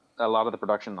lot of the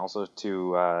production also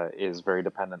too is very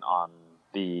dependent on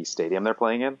the stadium they're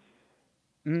playing in.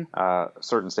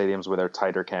 Certain stadiums with their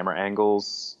tighter camera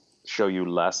angles show you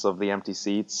less of the empty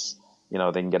seats. They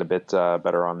can get a bit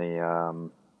better on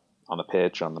the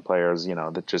pitch, on the players.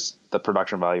 The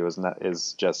production value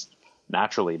is just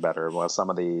naturally better. While some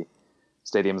of the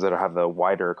stadiums that have the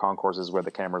wider concourses where the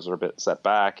cameras are a bit set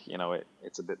back,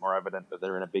 it's a bit more evident that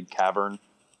they're in a big cavern.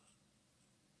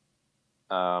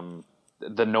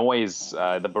 the noise,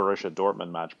 the Borussia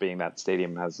Dortmund match, being that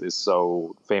stadium is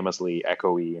so famously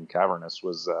echoey and cavernous,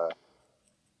 was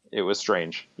it was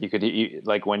strange. You could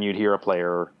like when you'd hear a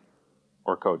player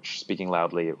or coach speaking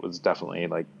loudly, it was definitely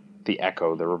like the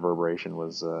echo, the reverberation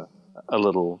was a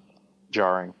little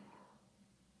jarring.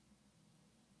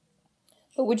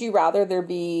 But would you rather there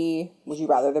be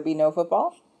no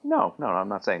football? No, I'm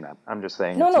not saying that. I'm just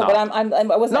saying. No, it's no, not.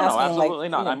 but I wasn't No, asking. absolutely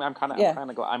like, not. you know, I'm kind of yeah.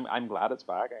 glad. I'm glad it's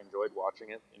back. I enjoyed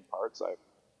watching it in parts. I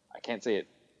can't say it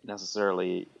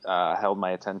necessarily held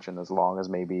my attention as long as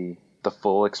maybe the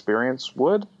full experience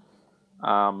would.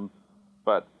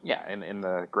 But yeah, in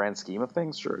the grand scheme of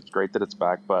things, sure, it's great that it's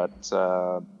back. But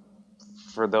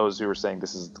for those who are saying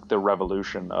this is the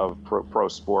revolution of pro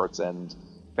sports and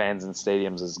fans in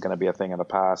stadiums is going to be a thing of the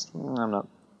past, I'm not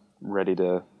ready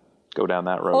to go down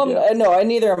that road yet. No,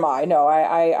 neither am I. No,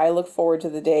 I look forward to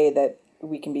the day that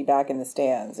we can be back in the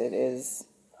stands. It is,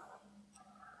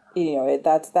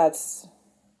 that's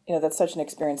such an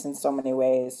experience in so many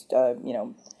ways.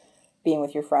 Being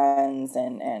with your friends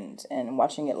and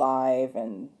watching it live,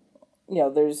 and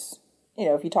there's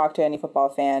if you talk to any football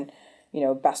fan,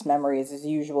 best memories is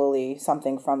usually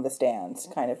something from the stands,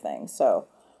 kind of thing. So.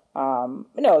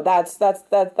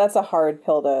 That's a hard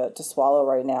pill to swallow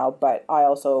right now, but I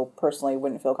also personally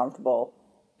wouldn't feel comfortable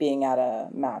being at a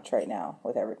match right now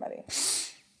with everybody.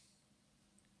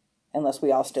 Unless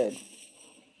we all stood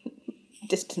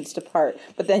distanced apart.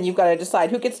 But then you've got to decide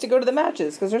who gets to go to the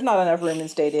matches, because there's not enough room in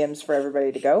stadiums for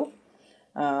everybody to go.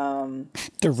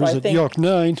 There was at York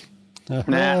 9.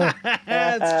 Nah.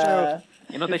 That's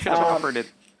true. They should have offered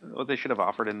it. What they should have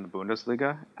offered in the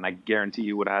Bundesliga, and I guarantee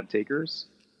you would have had takers.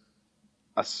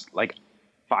 Like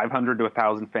 500 to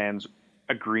 1,000 fans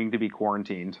agreeing to be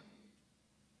quarantined,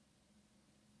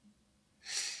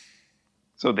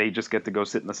 so they just get to go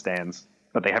sit in the stands,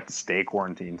 but they have to stay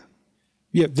quarantined.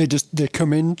 Yeah, they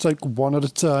come in like one at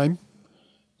a time.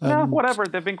 No, whatever.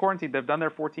 They've been quarantined. They've done their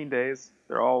 14 days.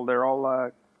 They're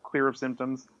all clear of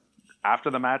symptoms. After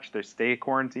the match, they stay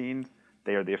quarantined.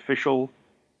 They are the official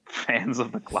fans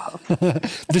of the club.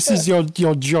 This is your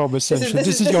job, essentially.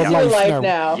 This is your life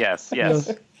now. Yes. Yeah.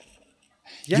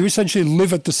 You essentially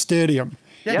live at the stadium.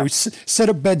 Yeah. Set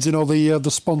up beds in all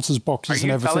the sponsors' boxes and Are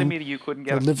you everything. telling me that you couldn't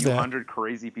get a live few there. hundred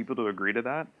crazy people to agree to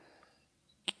that?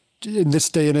 In this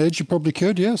day and age, you probably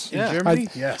could. Yes. In Germany,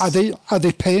 yes. Are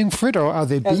they paying for it, or are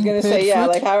they I was being going to paid say, yeah, for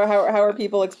like it? how are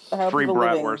people Free people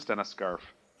living? bratwurst and a scarf.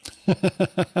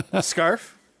 A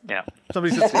scarf? Yeah.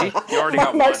 Somebody said, See, you already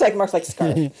got Mark's one. like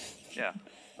scarf. Yeah.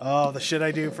 oh, the shit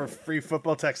I do for free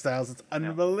football textiles. It's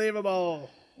unbelievable.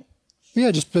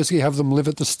 Yeah, just basically have them live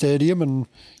at the stadium, and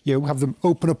have them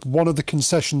open up one of the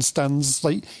concession stands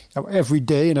like every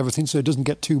day and everything, so it doesn't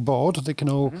get too bored. They can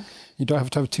all. You don't have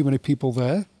to have too many people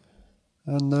there,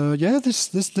 and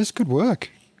this could work.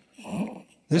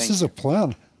 This is a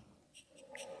plan.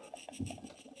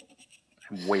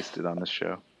 I'm wasted on this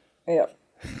show. Yep.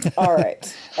 All right.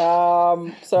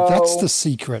 So That's the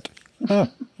secret. Oh,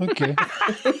 okay.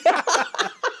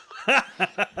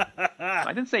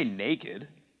 I didn't say naked.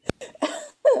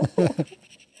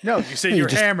 No, you said you're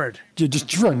hammered. You're just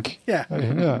drunk. Yeah.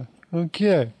 Yeah.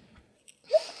 Okay.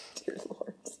 Dear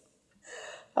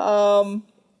Lord.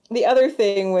 The other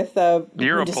thing with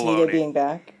You're a Bundesliga Poloni. being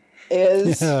back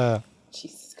is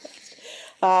Jesus Christ.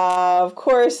 Of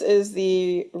course, is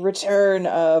the return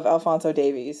of Alphonso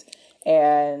Davies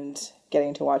and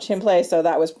getting to watch him play. So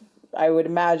that was, I would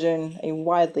imagine, a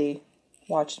widely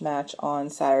watched match on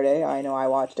Saturday. I know I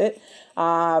watched it.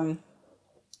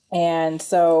 And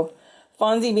so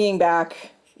Fonzie being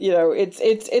back,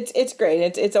 it's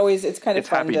great. It's always kind of It's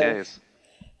fun happy days.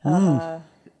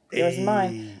 Yours and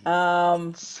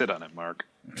mine. Sit on it, Mark.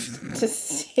 To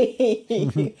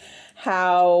see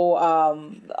how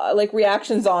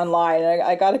reactions online.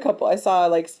 I got a couple. I saw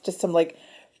just some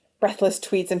breathless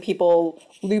tweets and people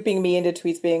looping me into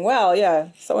tweets being, well, yeah,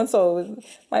 so and so,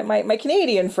 my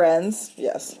Canadian friends,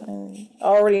 yes, I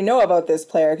already know about this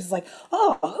player because it's like,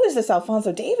 oh, who is this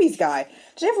Alphonso Davies guy?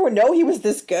 Did everyone know he was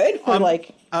this good? We're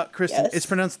Kristen, yes. It's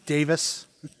pronounced Davis.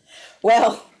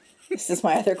 Well, this is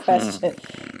my other question.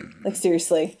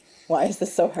 Seriously, why is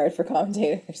this so hard for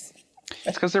commentators?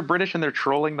 It's because they're British and they're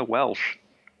trolling the Welsh.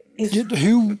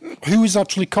 Who is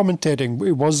actually commentating?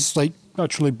 It was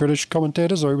actually British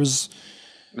commentators, or it was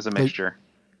a mixture.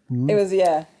 It was,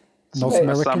 yeah. North Wait,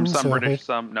 Americans? Some or- British,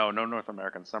 no North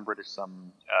Americans. Some British,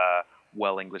 some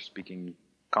well English speaking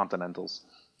continentals.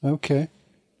 Okay.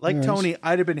 Like Nice. Tony,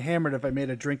 I'd have been hammered if I made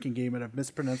a drinking game out of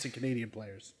mispronouncing Canadian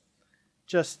players.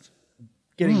 Just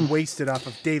getting wasted off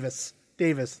of Davis,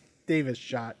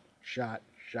 shot.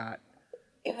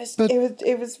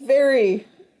 it was very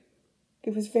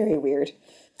weird.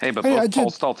 Hey, but both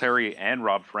Paul Stalteri and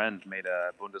Rob Friend made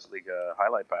a Bundesliga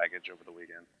highlight package over the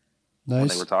weekend. Nice. When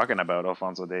they were talking about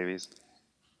Alphonso Davies.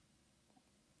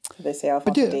 Did they say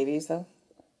Alphonso Davies, though?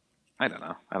 I don't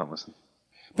know. I don't listen.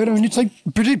 But I mean, it's like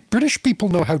British people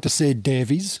know how to say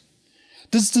Davies.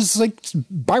 There's like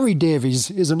Barry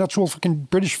Davies is an actual fucking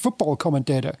British football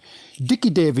commentator. Dickie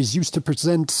Davies used to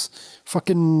present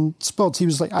fucking sports. He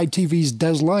was like ITV's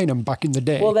Des Lynam back in the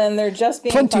day. Well, then they're just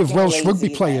being plenty of Welsh rugby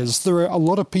then. players. There are a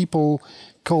lot of people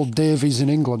called Davies in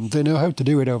England. They know how to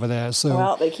do it over there. So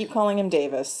well, they keep calling him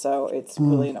Davis, so it's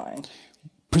really annoying.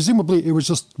 Presumably, it was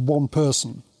just one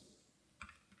person,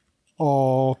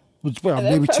 or well,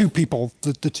 maybe two people.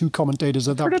 The two commentators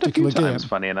at that particular game.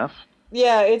 Funny enough.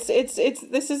 Yeah, it's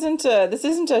this isn't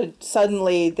a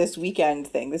suddenly this weekend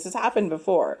thing. This has happened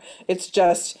before. It's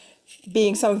just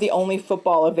being some of the only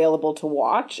football available to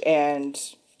watch, and.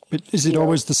 But is it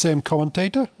always the same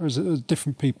commentator, or is it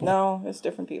different people? No, it's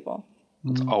different people.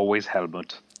 It's always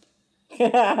Helmut.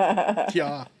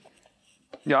 Yeah.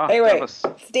 Yeah. Anyway, it's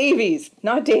Davies,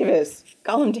 not Davis.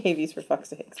 Call him Davies for fuck's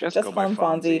sake. Just call him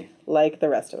Fonzie like the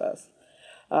rest of us.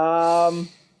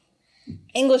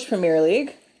 English Premier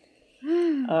League.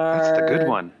 That's the good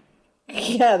one.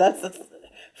 Yeah, that's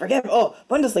forget. Oh,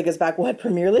 Bundesliga's back. What?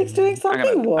 Premier League's doing something?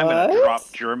 I'm gonna What?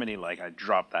 drop Germany like I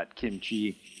dropped that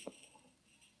kimchi.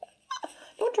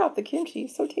 Don't drop the kimchi.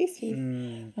 It's so tasty.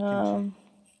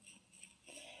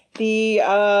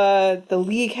 The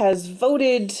league has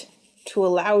voted to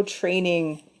allow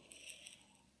training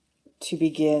to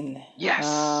begin. Yes,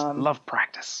 love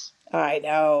practice. I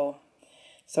know.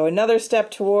 So another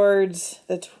step towards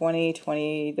the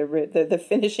 2020, the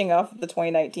finishing off of the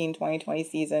 2019-2020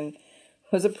 season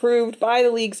was approved by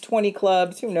the league's 20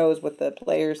 clubs. Who knows what the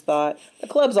players thought? The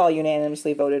clubs all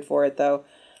unanimously voted for it, though,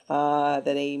 that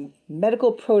a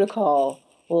medical protocol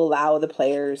will allow the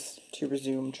players to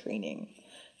resume training.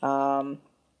 And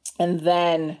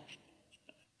then,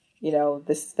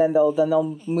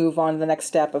 they'll move on to the next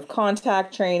step of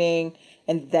contact training,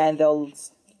 and then they'll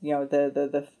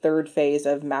the third phase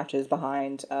of matches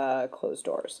behind closed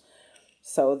doors.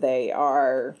 So they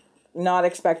are not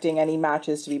expecting any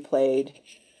matches to be played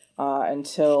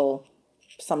until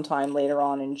sometime later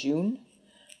on in June.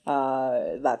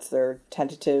 That's their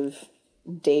tentative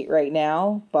date right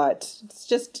now, but it's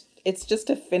just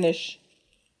to finish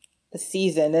the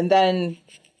season and then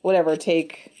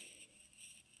take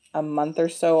a month or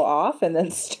so off and then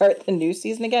start the new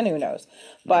season again. Who knows?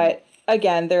 But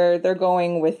again, they're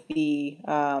going with the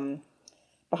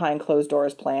behind closed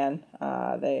doors plan.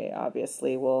 They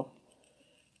obviously will.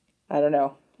 I don't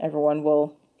know. Everyone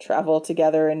will travel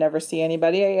together and never see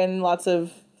anybody, and lots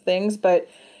of things. But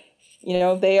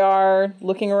they are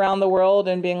looking around the world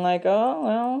and being like,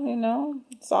 oh well,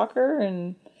 soccer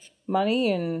and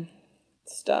money and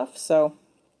stuff. So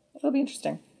it'll be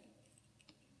interesting.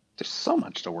 There's so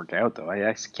much to work out, though.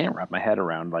 I can't wrap my head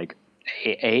around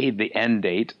the end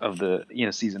date of the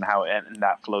season, how and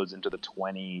that flows into the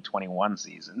 2021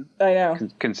 season. I know.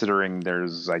 Considering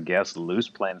there's, I guess, loose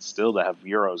plans still to have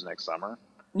Euros next summer.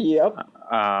 Yep.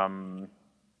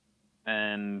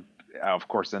 And of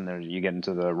course, then you get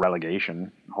into the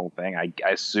relegation whole thing. I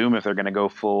assume if they're going to go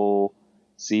full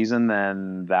season,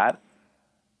 then that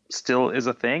still is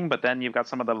a thing. But then you've got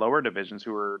some of the lower divisions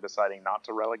who are deciding not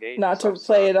to relegate, not to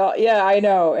play it all. Yeah, I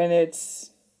know, and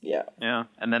it's. Yeah. Yeah,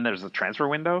 and then there's the transfer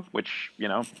window, which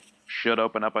should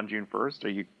open up on June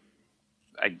 1st.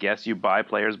 I guess you buy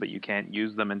players, but you can't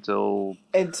use them until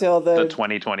the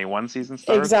 2021 season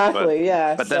starts. Exactly.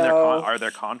 Yeah. But then are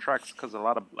there contracts? Because a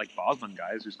lot of Bosman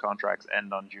guys whose contracts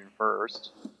end on June 1st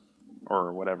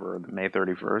or whatever, May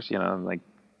 31st.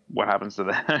 What happens to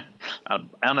that?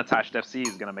 Unattached FC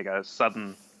is going to make a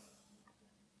sudden.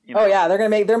 Oh yeah, they're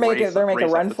make a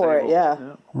run for it.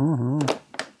 Yeah. Mm-hmm.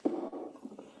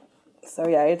 So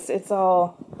yeah, it's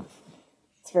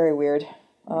very weird.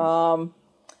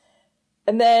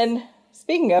 And then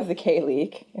speaking of the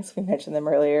K-League, as we mentioned them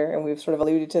earlier, and we've sort of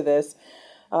alluded to this,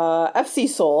 FC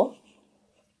Seoul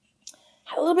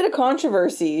had a little bit of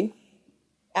controversy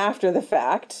after the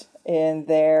fact in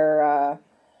their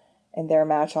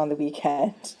match on the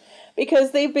weekend,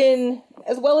 because they've been,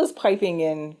 as well as piping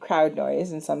in crowd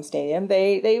noise in some stadium,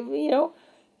 they've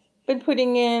been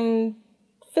putting in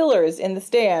fillers in the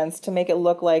stands to make it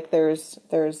look like there's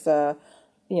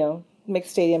make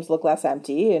stadiums look less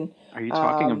empty. And are you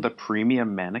talking of the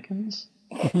premium mannequins?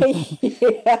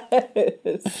 Yes.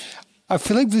 I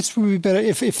feel like this would be better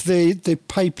if they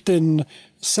piped in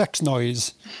sex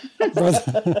noise.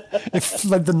 If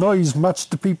like the noise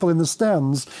matched the people in the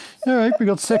stands. All right, we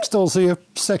got sex dolls here,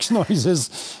 sex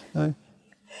noises.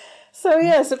 So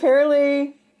yes,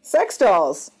 apparently sex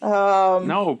dolls.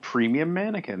 No, premium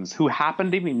mannequins who happen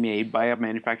to be made by a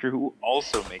manufacturer who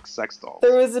also makes sex dolls.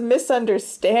 There was a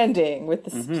misunderstanding with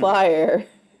the supplier.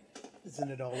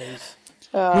 Isn't it always?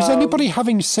 Was anybody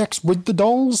having sex with the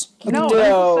dolls? No,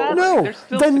 No. No, They're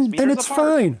still then 6 meters it's apart.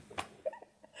 fine.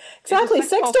 Exactly. Is a sex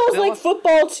Sex doll dolls still like a-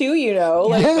 football too, you know.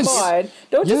 Like, Yes. come on.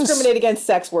 Don't Yes. discriminate against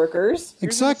sex workers.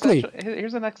 Exactly.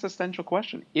 Here's an existential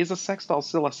question: is a sex doll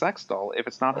still a sex doll if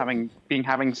it's not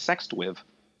having sexed with?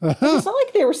 It's not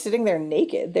like they were sitting there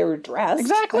naked. They were dressed.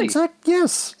 Exactly.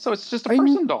 Yes. So it's just a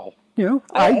person doll. You know,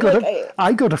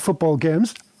 I go to football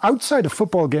games. Outside of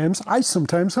football games, I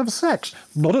sometimes have sex.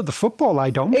 Not at the football, I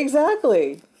don't.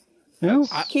 Exactly. You know,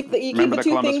 Keep the Remember the two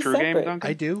Columbus things Crew game, separate. Duncan?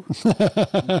 I do.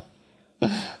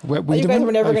 You guys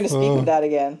were never going to speak of that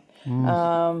again.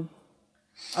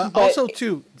 Also,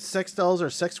 too, sex dolls are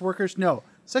sex workers. No,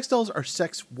 sex dolls are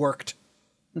sex worked.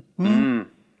 Yeah.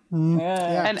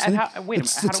 And how, wait a minute, how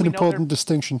It's do an we know important they're,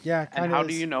 distinction. Yeah, and kind how of.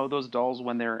 do you know those dolls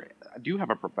when they're do have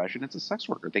a profession? It's a sex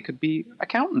worker. They could be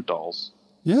accountant dolls.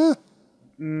 Yeah.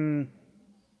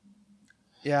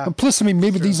 Yeah. And plus, I mean,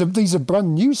 maybe these are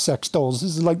brand new sex dolls.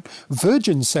 This is like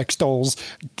virgin sex dolls.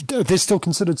 They're still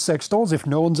considered sex dolls if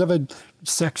no one's ever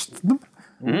sexed them.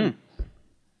 You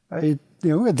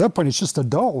know, at that point, it's just a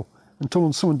doll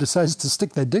until someone decides to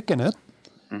stick their dick in it.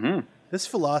 This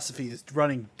philosophy is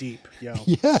running deep, yo.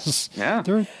 Yes. Yeah.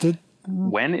 They're,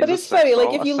 When is But a it's sex funny, like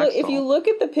doll if a you sex look if you doll? look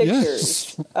at the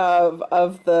pictures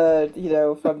of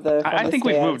the from the I think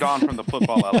we've moved on from the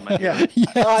football element. Yeah.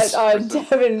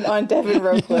 on Devin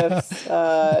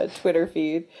Rowcliffe's Twitter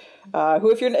feed.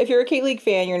 Who, if you're a K-League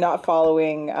fan, you're not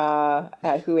following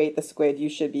at Who Ate the Squid. You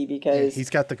should be because he's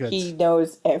got the goods. He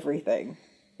knows everything.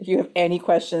 If you have any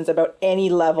questions about any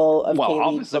level of Well, K-League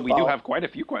obviously we do football. have quite a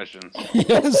few questions.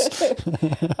 yes.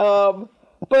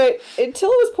 But until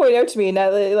it was pointed out to me,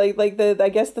 now I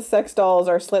guess the sex dolls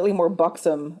are slightly more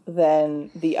buxom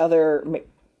than the other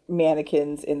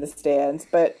mannequins in the stands.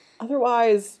 But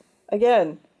otherwise,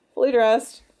 again, fully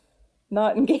dressed,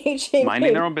 not engaging,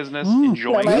 Minding their own business,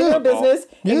 enjoying minding their football. business,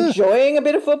 Yeah. enjoying a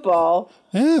bit of football.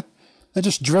 Yeah. They're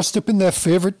just dressed up in their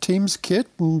favorite team's kit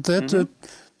and there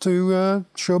to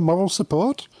show moral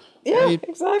support. Yeah, Right.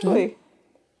 exactly.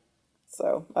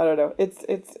 So I don't know.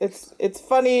 It's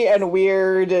funny and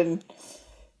weird and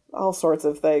all sorts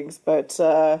of things, but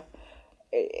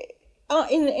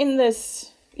in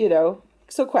this, you know,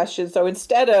 so question. So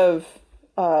instead of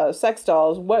sex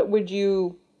dolls, what would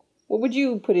you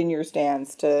put in your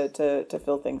stands to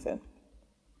fill things in?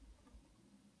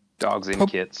 Dogs in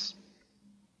kits.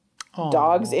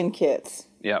 Dogs in kits.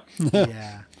 Yep.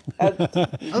 Yeah. I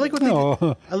like what they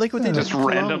Oh. I like what they Just did with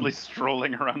randomly Cologne.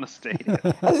 strolling around the stadium.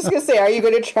 I was just gonna say, are you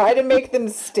going to try to make them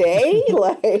stay?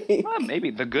 Like, Well,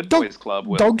 maybe the Good Boys Club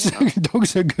will. Dogs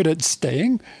are good at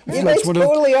staying. yeah, they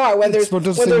totally are. When there's what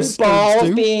those balls things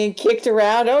do. being kicked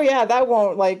around, oh yeah, that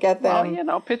won't get Well, them. you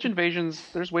know, pitch invasions.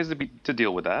 There's ways to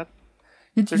deal with that.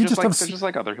 You They're just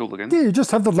like other hooligans. yeah, you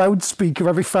just have the loudspeaker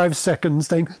every 5 seconds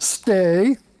saying,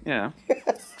 stay, Yeah.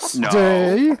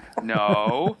 stay.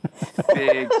 No.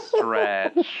 Big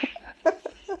stretch.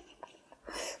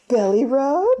 Belly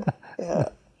rub. Yeah.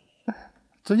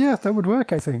 So yeah, that would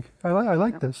work, I think. I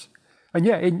like this. And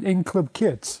yeah, in club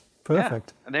kits.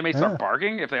 Perfect. Yeah. And they may start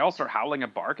barking. If they all start howling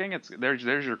and barking, there's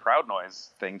your crowd noise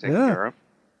thing taken Yeah. care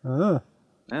of.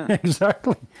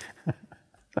 Exactly.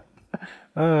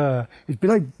 It'd be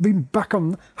like being back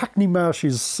on Hackney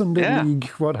Marshes, Sunday Yeah. League,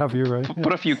 what have you, right?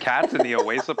 Put a few cats in the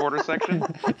away supporter section.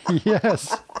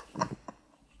 Yes.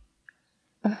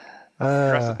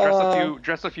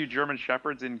 Dress a few German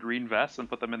shepherds in green vests and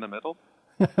put them in the middle.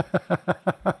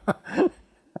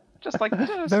 just like Very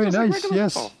just like nice, regular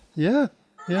yes. football. Yeah,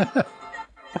 yeah.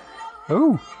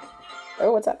 Oh,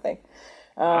 Oh, what's happening?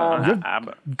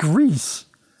 Greece.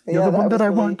 You're Yeah, the one that that I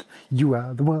was want. You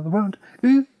are the one I want.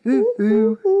 Ooh, ooh,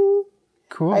 ooh.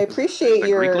 Cool. I appreciate The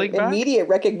your Greek League back? immediate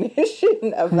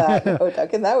recognition of that. Oh,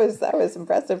 Duncan, that was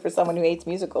impressive for someone who hates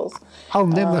musicals. I'll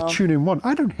name that tune in one.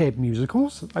 I don't hate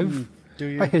musicals. Do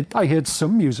you? I hate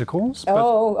some musicals.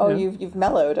 But yeah. You've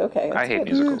mellowed. Okay, I that's hate good.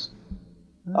 musicals.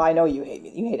 Oh, I know you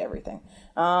hate everything.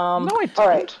 No, I don't. All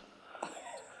right.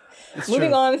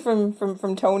 Moving on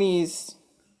from Tony's,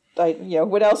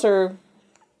 what else are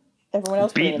everyone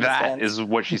else putting Beat in the that stands? is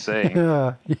what she's saying.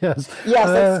 Yes. Yes,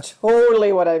 that's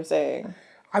totally what I'm saying.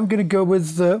 I'm going to go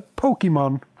with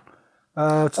Pokemon.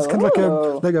 It's kind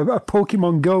of like a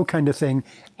Pokemon Go kind of thing.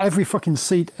 Every fucking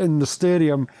seat in the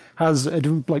stadium has a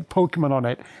different like Pokemon on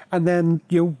it, and then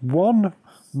one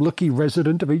lucky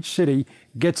resident of each city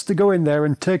gets to go in there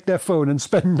and take their phone and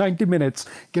spend 90 minutes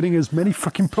getting as many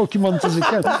fucking Pokemons as they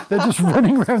can. They're just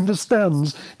running around the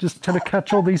stands, just trying to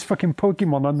catch all these fucking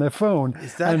Pokemon on their phone.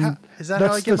 Is that how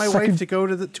I get my wife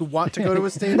to want to go to a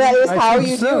stadium? That is how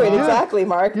you do it. Yeah. Exactly,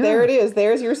 Mark. Yeah. There it is.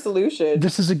 There's your solution.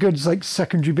 This is a good like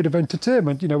secondary bit of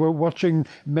entertainment. We're watching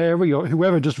Mary or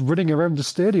whoever just running around the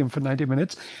stadium for 90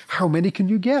 minutes. How many can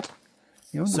you get?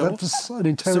 That's an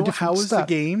entirely different how is the stat.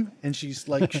 game? And she's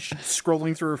like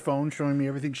scrolling through her phone, showing me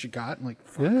everything she got. I'm like,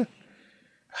 Yeah.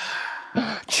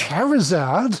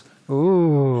 Charizard. Ooh.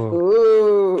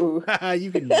 Ooh.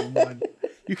 you can name one.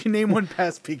 You can name one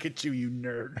past Pikachu, you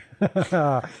nerd.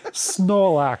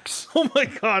 Snorlax. Oh my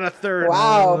god, a third.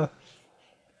 Wow.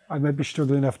 I might be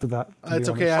struggling after that. to It's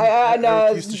be okay. honest. I No,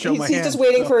 refuse to show my he's hand, just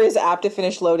waiting so. for his app to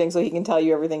finish loading so he can tell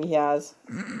you everything he has.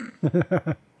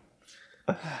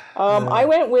 I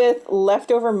went with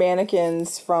leftover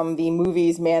mannequins from the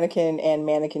movies Mannequin and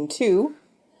Mannequin 2.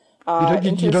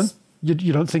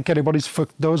 You don't think anybody's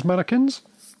fucked those mannequins?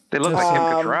 They look like Kim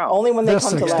Cattrall. Only when they They're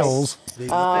come to sex life. dolls. They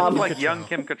look like young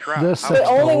Kim Cattrall. They're How- sex But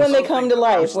only when they dolls. come to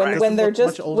life. Right. When they're Much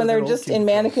just older when they're than just old in Kim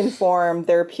mannequin form,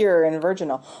 they're pure and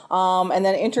virginal. And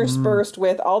then interspersed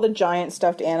with all the giant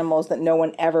stuffed animals that no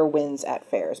one ever wins at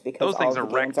fairs because Those all things the are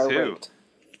wrecked games are too. rigged.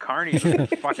 Carney's been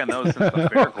fucking those since the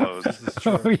fair closed.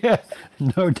 Oh yeah,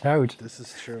 no doubt. This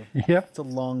is true. Yep. It's a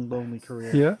long, lonely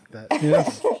career. Yeah. That,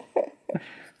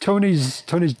 Tony's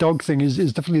dog thing is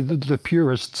definitely the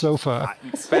purest so far.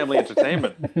 It's family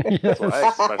entertainment. That's what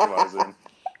I specialize in.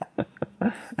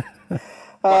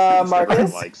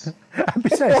 Marcus? Likes.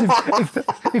 Besides,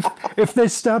 if they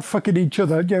start fucking each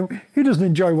other, who doesn't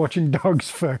enjoy watching dogs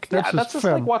fuck? That's Yeah, that's just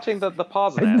fun. like watching the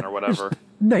Poznan or whatever.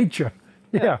 Nature.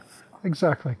 Yeah,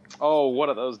 exactly. Oh, what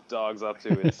are those dogs up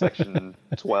to in section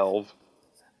 12?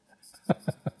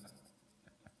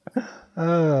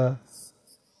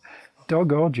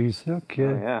 Dog orgies. Okay.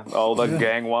 Yeah, all the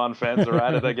Gangwon fans are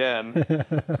at it again.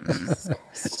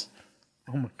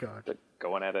 oh my god. They're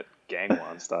going at it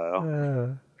Gangwon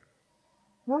style.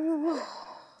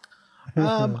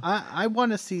 I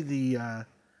want to see I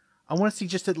want to see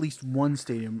just at least one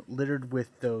stadium littered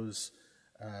with those,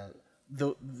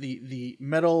 the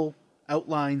metal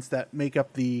outlines that make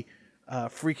up the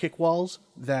free kick walls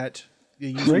that you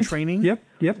use in Great. training. Yep.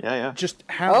 Yeah. Just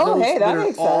have Oh, those hey, that littered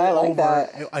makes sense. all I like over.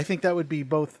 that. I think that would be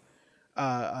both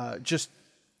just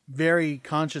very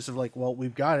conscious of like, well,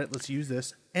 we've got it, let's use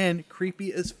this, and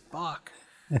creepy as fuck.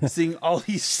 Seeing all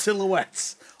these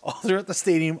silhouettes all throughout the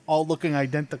stadium, all looking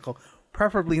identical,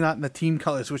 preferably not in the team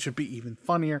colors, which would be even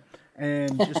funnier,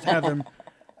 and just have them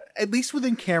at least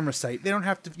within camera sight. You don't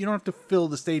have to fill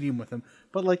the stadium with them,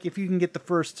 but like if you can get the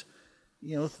first,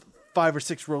 5 or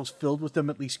 6 rows filled with them,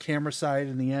 at least camera side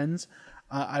and the ends,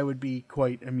 I would be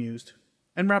quite amused.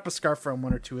 And wrap a scarf around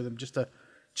 1 or 2 of them just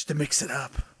to mix it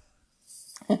up.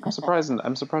 I'm surprised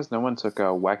no one took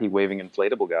wacky waving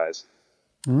inflatable guys.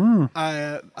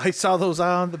 I saw those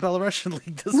on the Belarusian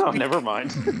League this No, week. never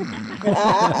mind.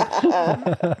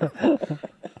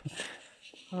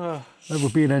 That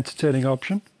would be an entertaining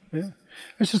option. Yeah.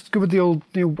 Let's just go with the old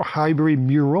Highbury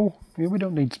mural. We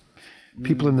don't need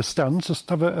people in the stands. Just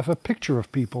have a picture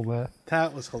of people there.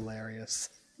 That was hilarious.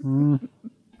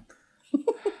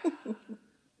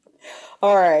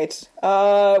 All right.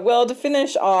 Well, to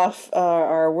finish off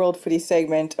our World Footy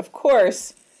segment, of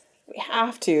course, we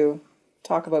have to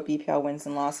talk about BPL wins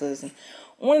and losses. And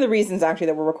one of the reasons, actually,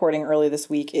 that we're recording early this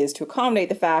week is to accommodate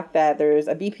the fact that there's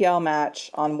a BPL match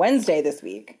on Wednesday this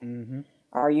week,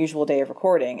 our usual day of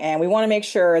recording. And we want to make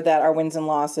sure that our wins and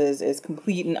losses is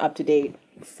complete and up to date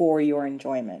for your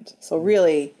enjoyment. So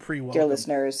really, dear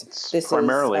listeners, this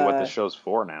Primarily is what this show's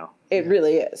for now. It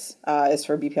really is. It's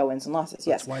for BPL wins and losses.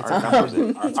 Yes. Why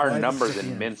it's Our numbers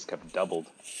in Minsk have doubled.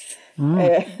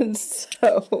 And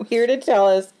so here to tell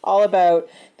us all about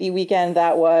the weekend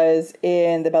that was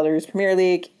in the Belarus Premier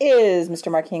League is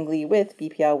Mr. Mark Hingley with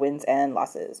BPL wins and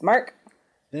losses. Mark,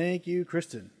 Thank you,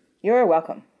 Kristen. you're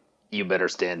welcome. You better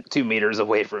stand 2 meters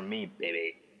away from me,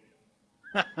 baby.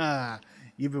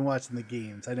 You've been watching the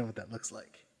games. I know what that looks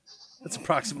like. That's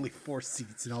approximately 4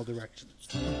 seats in all directions.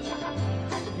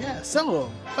 Yeah,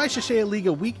 so Vaishashaya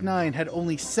Liga Week 9 had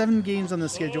only 7 games on the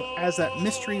schedule as that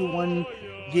mystery 1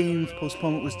 games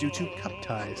postponement was due to cup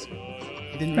ties.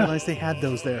 I didn't realize they had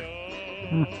those there.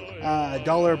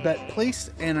 Dollar bet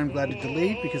placed, and I'm glad it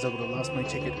delayed because I would have lost my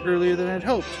ticket earlier than I'd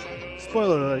hoped.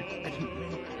 Spoiler alert, I didn't win.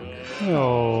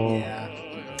 Oh. Yeah.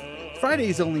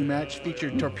 Friday's only match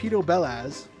featured Torpedo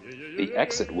Belaz The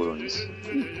Exit Wounds.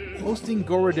 hosting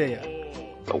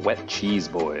Gorodea. The Wet Cheese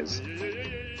Boys.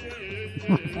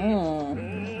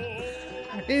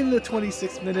 In the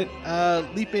 26th minute,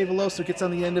 Lipe Veloso gets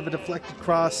on the end of a deflected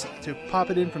cross to pop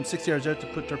it in from 6 yards out to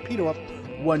put Torpedo up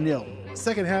 1-0.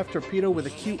 Second half, Torpedo with a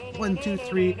cute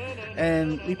 1-2-3,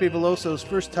 and Lipe Veloso's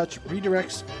first touch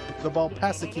redirects the ball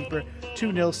past the keeper,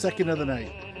 2-0, second of the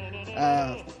night.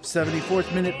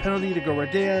 74th minute penalty to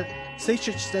Gorodea.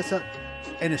 Sejcic steps up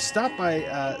and is stopped by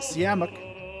Siamak,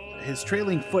 his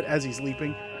trailing foot as he's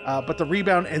leaping, but the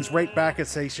rebound ends right back at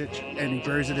Sejcic, and he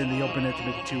buries it in the open net to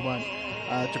make it 2-1.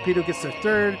 Torpedo gets their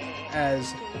third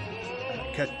as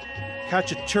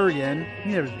Khachaturian,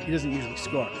 he doesn't usually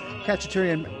score.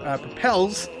 Khachaturian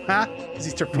propels, because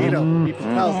he's Torpedo, he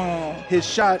propels his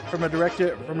shot from a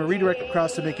redirected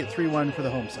cross to make it 3-1 for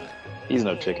the home side. He's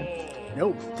no chicken.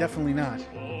 Nope, definitely not.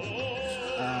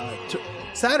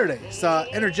 Saturday saw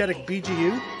energetic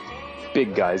BGU.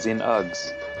 Big guys in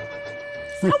Uggs.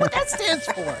 I know what that stands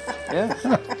for.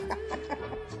 Yeah.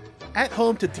 At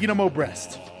home to Dynamo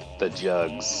Brest. The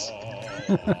Jugs.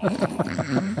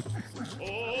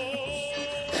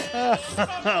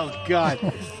 Oh, God.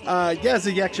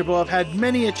 Yaza Yakshabov had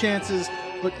many chances,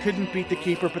 but couldn't beat the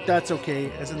keeper, but that's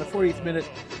okay, as in the 40th minute,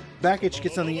 Bakic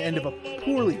gets on the end of a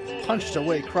poorly punched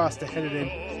away cross to head it in,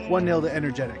 1-0 to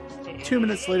Energetic. 2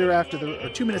 minutes after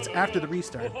the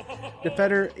restart,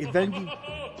 defender Evgeny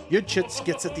Yudchits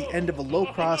gets at the end of a low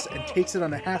cross and takes it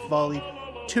on a half volley,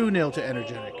 2-0 to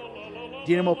Energetic.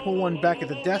 Dynamo pull one back at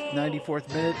the death, 94th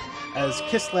minute, as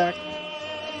Kislak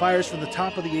fires from the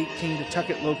top of the 18 to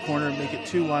tuck it low corner, make it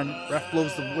 2-1. Ref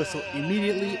blows the whistle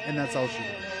immediately, and that's all she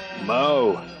did.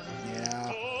 Mo.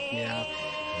 Yeah.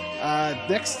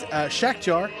 Next,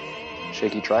 Shakhtar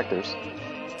Shaky Tractors.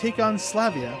 take on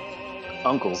Slavia,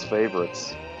 Uncle's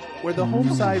favorites. where the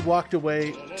home side walked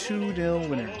away 2-0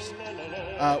 winners.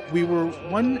 We were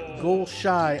 1 goal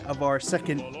shy of our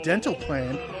second dental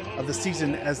plan of the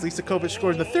season as Lisa Kovic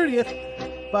scored in the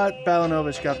 30th, but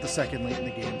Balanovic got the second late in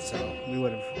the game, so we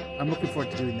would have. I'm looking forward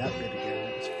to doing that bit again.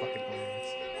 It was fucking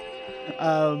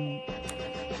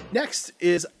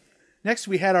hilarious. Next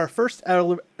we had our first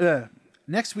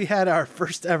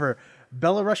ever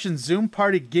Belarusian Zoom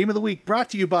Party Game of the Week, brought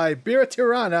to you by Bira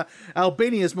Tirana,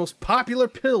 Albania's most popular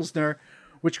Pilsner,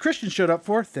 which Christian showed up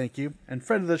for, thank you, and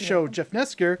friend of the show, Jeff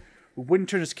Nesker, who wouldn't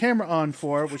turn his camera on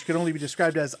for, which could only be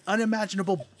described as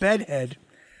unimaginable bedhead,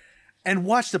 and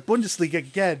watched the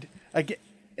Bundesliga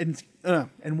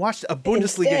and watched a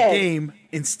Bundesliga game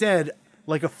instead,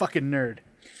 like a fucking nerd.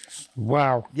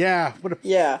 Wow. Yeah, what a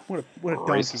donkey.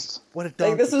 Racist. What a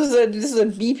donkey. Like this is a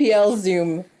BPL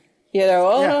Zoom.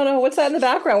 No, what's that in the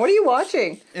background? What are you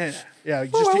watching? Yeah.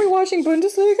 Are we watching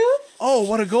Bundesliga? Oh,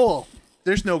 what a goal!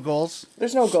 There's no goals.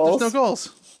 There's no goals. There's no goals.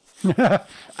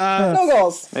 No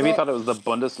goals. Maybe he thought it was the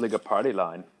Bundesliga party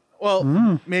line.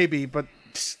 Well, maybe, but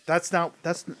that's not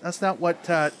what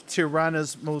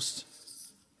Tirana's most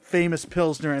famous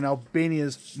Pilsner and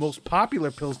Albania's most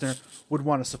popular Pilsner would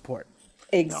want to support.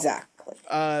 Exactly.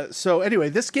 So anyway,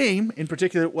 this game in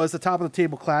particular was the top of the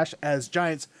table clash as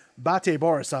Giants Bate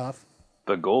Borisov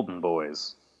The Golden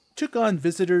Boys. took on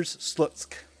visitors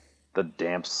Slutsk. The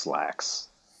Damp Slacks.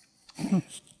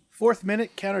 4th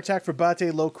minute, counterattack for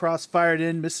Bate, low cross fired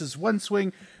in, misses one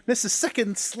swing, misses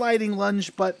second sliding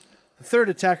lunge, but the third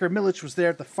attacker, Milic, was there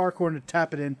at the far corner to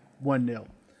tap it in, 1-0.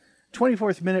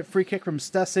 24th minute, free kick from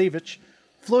Stasevich,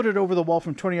 floated over the wall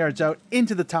from 20 yards out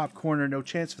into the top corner, no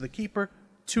chance for the keeper,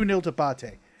 2-0 to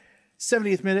Bate.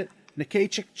 70th minute,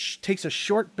 Nikaichik takes a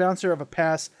short bouncer of a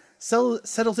pass,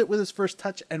 settles it with his first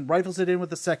touch, and rifles it in with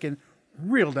the second.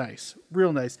 Real nice.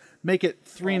 Make it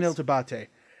 3-0 to Bate.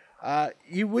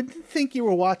 You wouldn't think you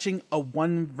were watching a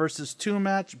 1 versus 2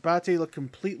 match. Bate looked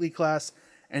completely class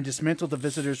and dismantled the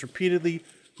visitors repeatedly,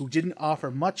 who didn't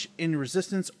offer much in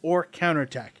resistance or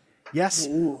counterattack. Yes,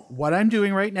 what I'm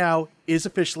doing right now is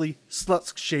officially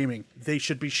Slutsk shaming. They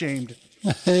should be shamed.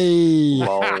 Hey.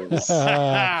 Balls.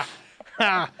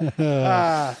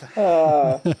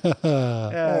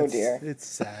 Oh dear. It's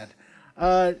sad.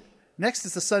 Next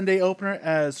is the Sunday opener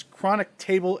as chronic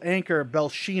table anchor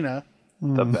Belshina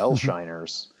The Bell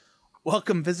Shiners.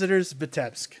 welcome visitors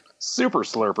Vitebsk. Super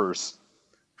Slurpers.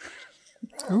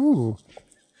 Ooh.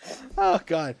 Oh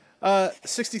God.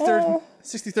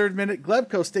 63rd minute,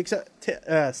 Glebko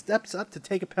steps up to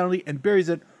take a penalty and buries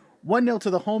it 1-0 to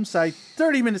the home side.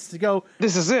 30 minutes to go.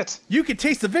 This is it. You can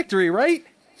taste the victory, right?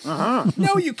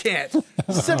 No, you can't.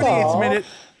 78th minute,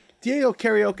 Diego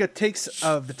Carioca takes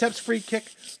a Vitebsk free kick,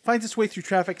 finds its way through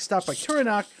traffic, stopped by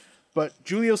Turanak, but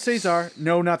Julio Cesar,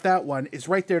 no, not that one, is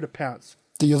right there to pounce.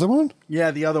 The other one?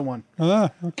 Yeah, the other one.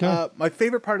 Ah, okay. My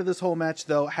favorite part of this whole match,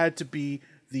 though, had to be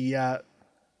the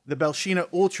Belshina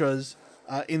Ultras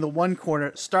in the one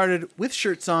corner. Started with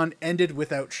shirts on, ended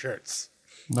without shirts.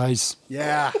 Nice.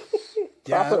 Yeah.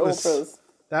 Proper Ultras.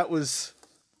 That was...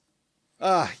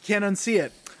 can't unsee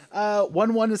it.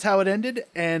 1-1 is how it ended,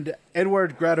 and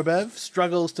Edward Gradobev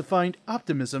struggles to find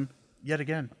optimism yet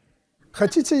again. There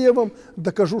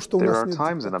are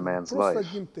times in a man's life,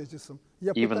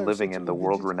 even living in the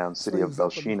world-renowned city of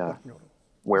Belshina,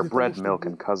 where bread, milk,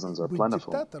 and cousins are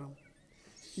plentiful,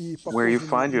 where you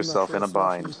find yourself in a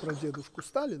bind.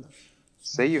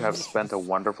 Say you have spent a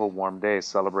wonderful warm day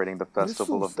celebrating the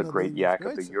festival of the Great Yak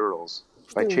of the Urals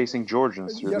by chasing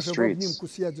Georgians through the streets.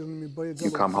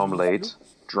 You come home late,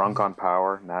 drunk on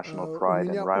power, national pride,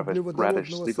 and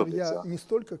radish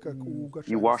slivovica.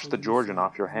 You wash the Georgian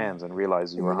off your hands and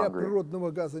realize you are hungry.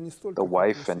 The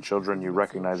wife and children you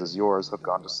recognize as yours have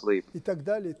gone to sleep.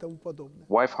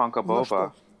 Wife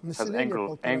Hankabova has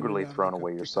angrily thrown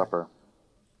away your supper.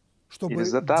 It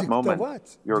is at that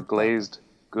moment your glazed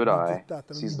good eye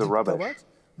sees the rubbish.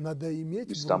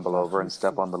 You stumble over and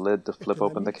step on the lid to flip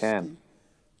open the can.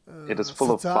 It is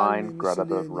full of fine,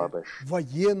 Gradobev rubbish,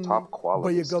 top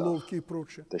quality stuff.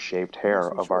 The shaved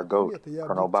hair of our goat,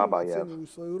 Colonel Babayev.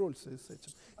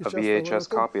 A VHS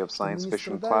copy of science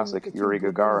fiction classic Yuri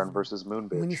Gagarin vs.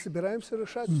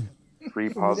 Moonbitch. 3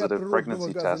 positive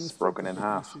pregnancy tests broken in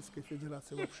half.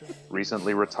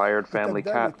 Recently retired family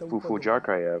cat Fufu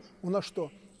Jarkayev.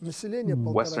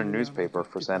 Western newspaper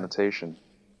for sanitation.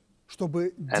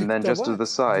 And then just to the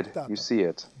side, you see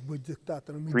it.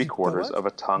 3/4 of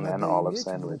a tongue and olive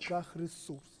sandwich.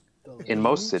 In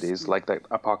most cities, like the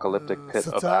apocalyptic pit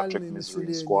of abject misery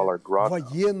and squalor Grodno,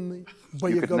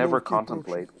 you could never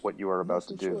contemplate what you are about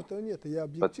to do.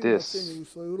 But this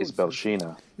is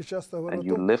Belshina, and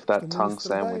you lift that tongue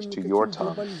sandwich to your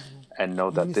tongue and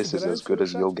know that this is as good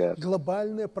as you'll get.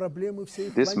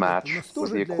 This match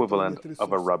was the equivalent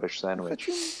of a rubbish sandwich.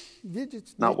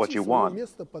 Not what you want,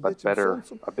 but better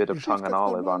a bit of tongue and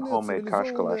olive on homemade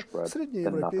kashkalash bread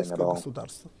than nothing at all.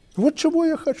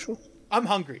 I'm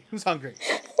hungry. Who's hungry?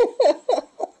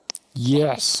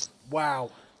 Yes. Wow.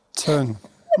 Tongue.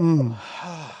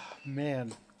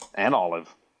 Man. And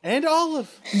olive. And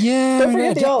olive. Yeah. Don't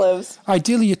forget the olives.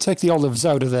 Ideally, you take the olives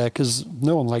out of there because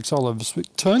no one likes olives.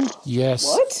 Tongue? Yes.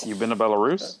 What? You've been to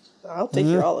Belarus? I'll take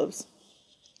your olives.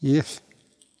 Yeah.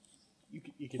 You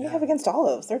What do you have against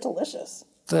olives? They're delicious.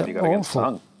 They're You got against awful.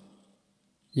 tongue.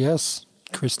 Yes,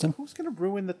 Kristen. Who's going to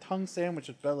ruin the tongue sandwich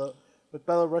with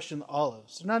Belarusian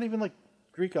olives? They're not even like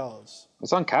Greek olives,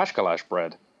 It's on kashkalash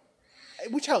bread.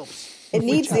 which helps. It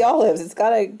needs the olives. It's got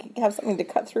to have something to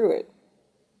cut through it.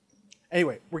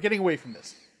 Anyway, we're getting away from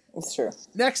this. It's true.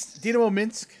 Next, Dynamo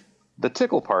Minsk. The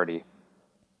Tickle Party.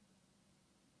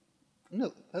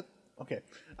 No, okay.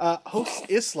 Hosts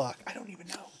Islak. I don't even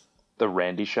know. The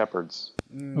Randy Shepherds.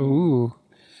 Ooh.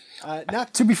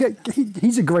 Not To be fair,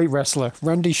 he's a great wrestler.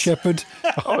 Randy Shepherd,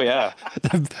 Oh, yeah.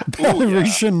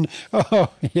 Belarusian.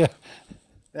 Oh, yeah.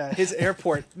 his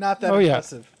airport. Not that Oh, yeah.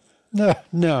 impressive. No.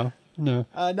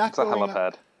 Not It's a going on-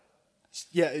 helipad.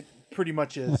 Yeah, it pretty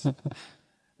much is.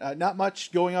 Not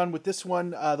much going on with this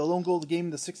one. The lone goal of the game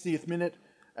in the 60th minute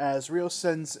as Rios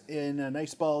sends in a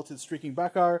nice ball to the streaking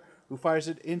Bakar, who fires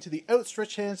it into the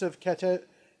outstretched hands of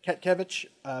Katkevich,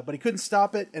 but he couldn't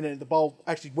stop it, and then the ball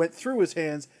actually went through his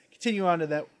hands. Continue on to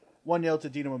that 1-0 to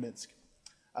Dynamo Minsk.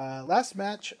 Last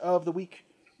match of the week,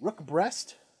 Rook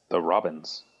Brest The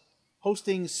Robins.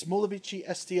 hosting Smolovici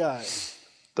STI.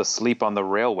 The Sleep on the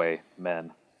Railway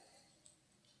Men.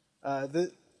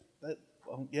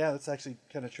 Yeah, that's actually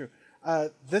kind of true.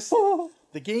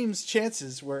 The game's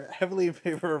chances were heavily in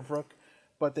favor of Rook,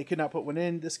 but they could not put one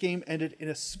in. This game ended in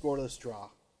a scoreless draw.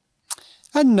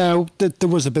 And now there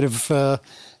was a bit of,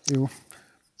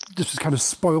 this was kind of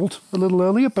spoiled a little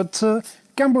earlier, but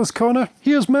Gambler's Corner,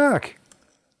 here's Mark.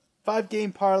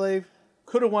 5-game parlay,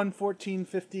 could have won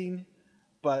 14-15,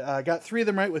 but got 3 of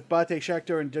them right with Bate,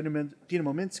 Shakhtar, and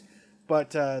Dynamo Minsk.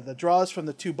 But the draws from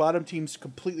the 2 bottom teams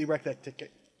completely wrecked that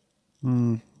ticket.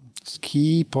 Just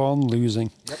keep on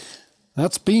losing. Yep.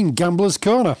 That's been Gambler's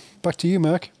Corner. Back to you,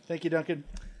 Mark. Thank you, Duncan.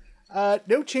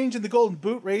 No change in the Golden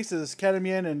Boot race as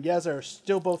Kadamian and Yaza are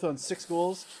still both on 6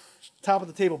 goals. Top of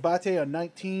the table, Bate on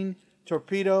 19.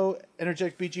 Torpedo,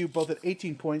 Energetic BGU both at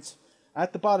 18 points.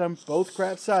 At the bottom, both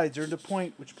crab sides earned a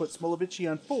point, which puts Smolovici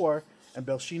on 4 and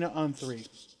Belshina on 3.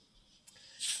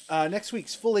 Next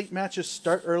week's full 8 matches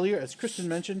start earlier, as Kristen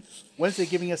mentioned. Wednesday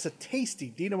giving us a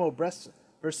tasty Dynamo Brest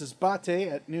versus Bate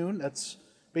at noon. That's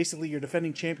basically your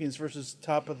defending champions versus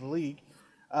top of the league.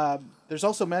 There's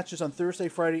also matches on Thursday,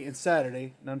 Friday, and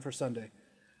Saturday, none for Sunday.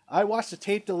 I watched a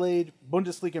tape-delayed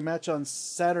Bundesliga match on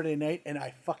Saturday night, and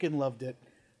I fucking loved it.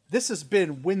 This has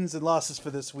been wins and losses for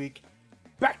this week.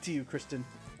 Back to you, Kristen.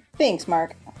 Thanks,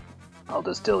 Mark. I'll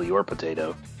distill your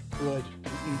potato. Good.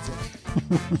 It needs it.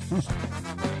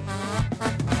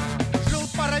 Жил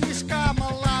парнишка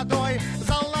молодой,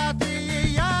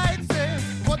 золотые яйца.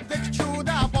 Вот так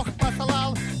чудо Бог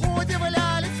послал,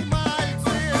 удивлялись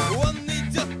мальцы. Он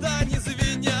идет, они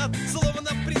звенят,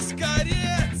 словно при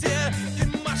скорете. И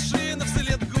машины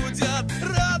вслед гудят,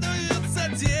 радуются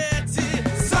дети.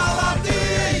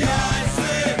 Золотые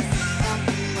яйца!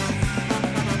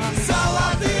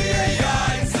 Золотые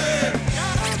яйца!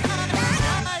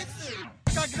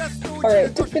 Когда студент All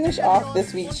right, to finish off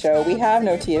this week's show, we have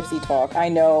no TFC talk. I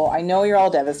know you're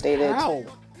all devastated. Ow!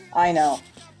 I know.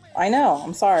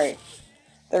 I'm sorry.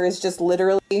 There is just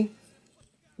literally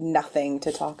nothing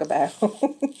to talk about.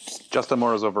 Justin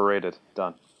Moore is overrated.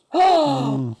 Done.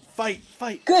 Fight!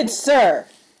 Good sir.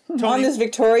 On Tony, this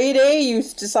Victoria Day, you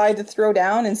decide to throw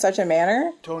down in such a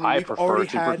manner? Tony, I we've prefer already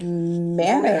to had, we've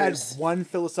already had Manners. one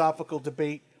philosophical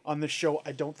debate on this show.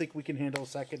 I don't think we can handle a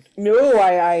second. No,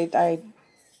 I don't.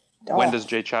 When does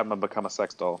Jay Chapman become a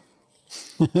sex doll?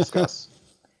 Discuss.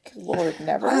 Lord,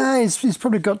 never. He's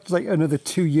probably got like another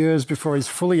 2 years before he's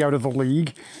fully out of the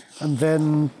league, and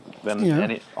then Then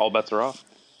Yeah. all bets are off.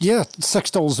 yeah, sex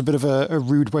doll's a bit of a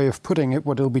rude way of putting it.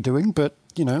 What he'll be doing, but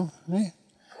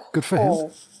good for him.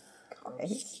 Oh,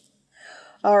 guys.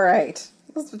 All right.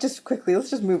 Let's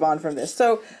just move on from this.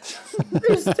 So,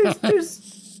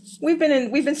 we've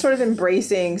been sort of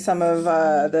embracing some of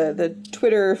the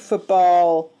Twitter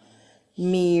football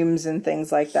memes and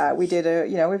things like that. We did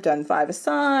we've done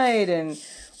 5-a-side and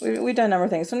we've done a number of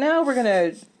things. So now we're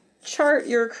gonna chart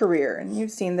your career, and you've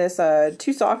seen this.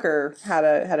 Two Soccer had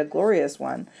a glorious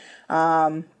one.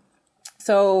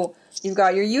 So you've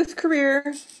got your youth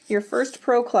career, your first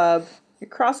pro club, your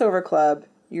crossover club,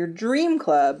 your dream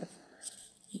club,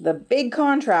 the big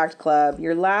contract club,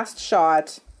 your last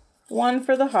shot, one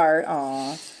for the heart,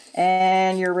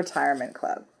 and your retirement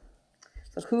club.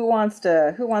 So who wants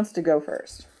to go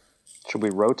first? Should we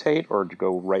rotate or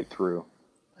go right through?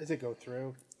 I say go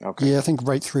through. Okay. Yeah, I think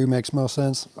right through makes more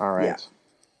sense. All right. Yeah.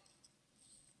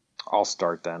 I'll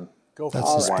start then. Go for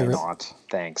That's it. the Why spirit. not?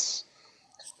 Thanks.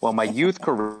 Well, my youth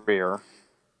career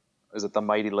is at the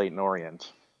mighty Leighton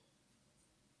Orient.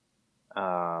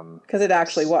 Because it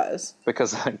actually was.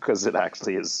 Because it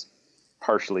actually is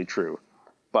partially true.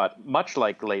 But much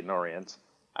like Leighton Orient,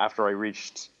 after I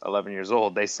reached 11 years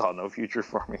old, they saw no future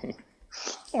for me.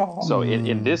 Aw. So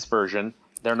in this version,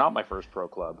 they're not my first pro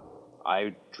club.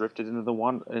 I drifted into the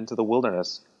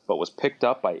wilderness, but was picked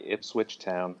up by Ipswich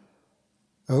Town,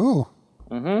 Oh.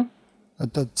 Mm-hmm.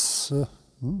 That's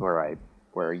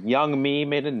where young me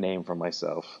made a name for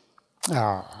myself.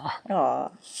 Aw.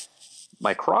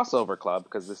 My crossover club,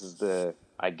 because this is the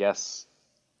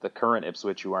current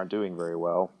Ipswich who aren't doing very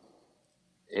well,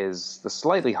 is the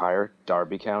slightly higher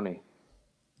Derby County.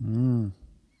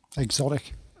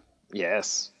 exotic.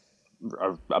 Yes,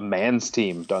 a man's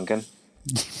team, Duncan.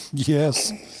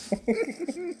 Yes.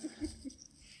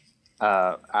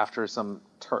 After some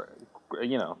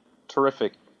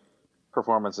terrific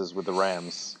performances with the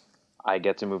Rams, I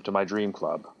get to move to my dream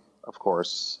club, of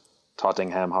course,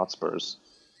 Tottenham Hotspurs,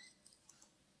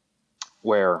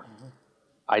 where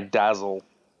I dazzle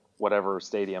whatever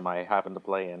stadium I happen to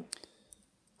play in.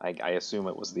 I assume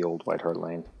it was the old White Hart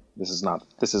Lane. This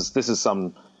is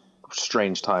some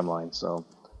strange timeline. So,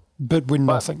 But win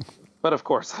nothing. but of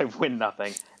course I win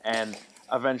nothing, and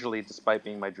eventually, despite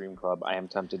being my dream club, I am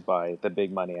tempted by the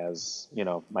big money as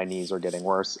my knees are getting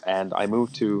worse, and I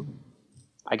moved to,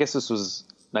 I guess this was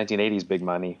 1980s big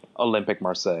money, Olympic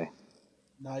Marseille.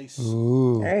 Nice.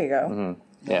 Ooh. There you go.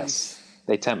 Yes,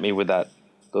 they tempt me with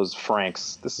those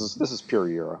francs. This is pure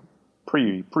euro,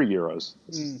 pre Euros.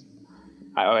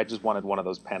 I just wanted one of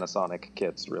those Panasonic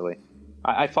kits. Really,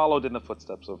 I followed in the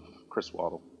footsteps of Chris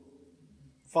Waddle.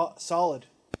 Solid.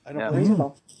 I don't Yeah. believe you.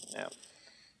 Reasonable. Yeah,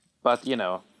 but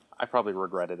I probably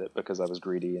regretted it because I was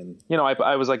greedy, and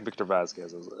I was like Victor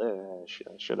Vasquez. I was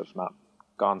I should have not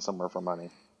gone somewhere for money.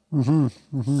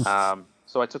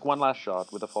 So I took one last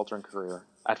shot with a faltering career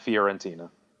at Fiorentina.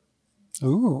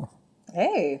 Ooh.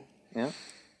 Hey. Yeah.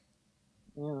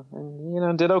 Yeah,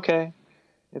 and did okay.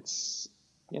 It's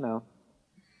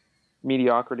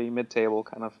mediocrity, mid-table,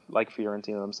 kind of like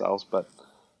Fiorentina themselves, but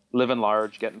living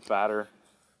large, getting fatter,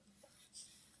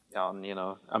 on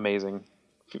amazing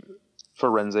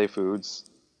Firenze foods.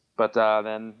 But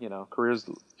then career's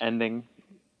ending.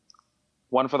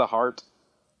 One for the heart.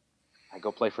 I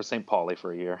go play for St. Pauli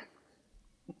for a year.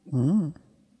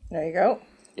 There you go.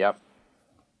 Yep.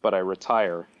 But I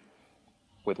retire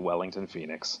with Wellington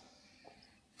Phoenix.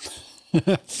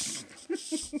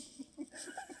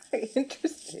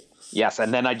 Interesting. Yes,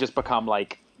 and then I just become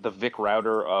like the Vic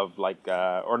Router of like,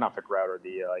 or not Vic Router,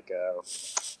 the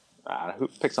who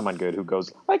pick someone good who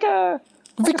goes like a.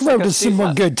 Vic Router's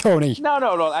someone good, Tony. No.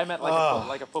 I meant like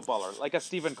like a footballer, like a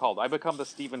Stephen Caldwell. I become the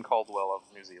Stephen Caldwell of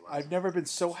New Zealand. I've never been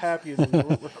so happy that we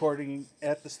were recording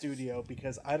at the studio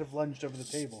because I'd have lunged over the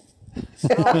table.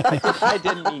 I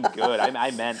didn't mean good.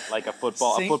 I meant like a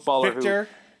footballer Victor,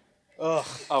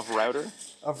 of Router.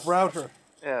 of Router.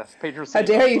 Yeah, patron How saint.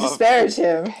 dare you disparage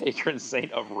him? Patron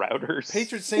saint of routers.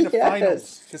 Patron saint of Yes.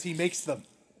 finals because he makes them.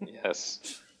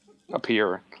 Yes,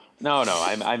 appear. No.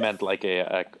 I meant like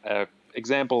a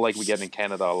example like we get in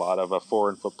Canada a lot of a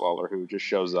foreign footballer who just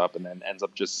shows up and then ends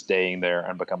up just staying there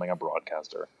and becoming a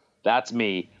broadcaster. That's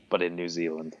me, but in New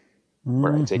Zealand,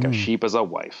 where I take a sheep as a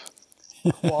wife.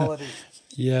 Quality.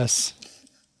 Yes.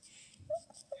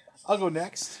 I'll go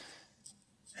next.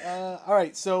 All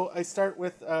right, so I start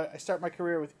my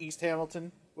career with East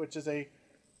Hamilton, which is a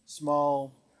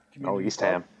small community. Oh, East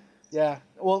club. Ham. Yeah,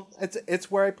 well,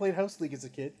 it's where I played house league as a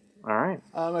kid. All right.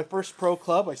 My first pro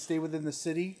club, I stayed within the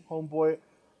city. Good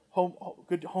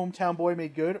hometown boy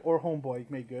made good, or homeboy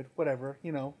made good, whatever.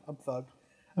 You know, I'm thug.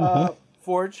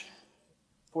 Forge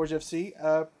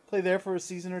FC. Played there for a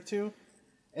season or two,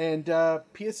 and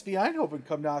PSV Eindhoven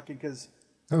come knocking because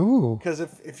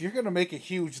if you're gonna make a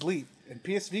huge leap and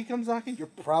PSV comes knocking, you're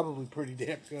probably pretty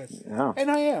damn good. Yeah. And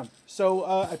I am. So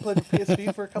I played with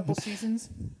PSV for a couple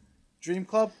seasons. Dream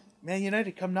Club. Man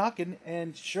United come knocking,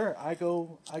 and sure, I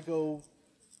go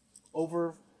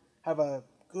over, have a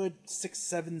good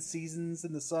 6-7 seasons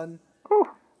in the sun.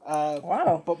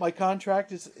 Wow. But my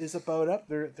contract is about up.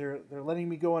 They're letting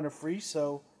me go on a free,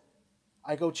 so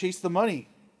I go chase the money,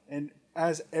 and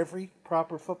as every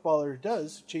proper footballer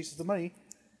does, chases the money,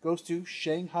 goes to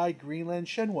Shanghai Greenland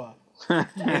Shenhua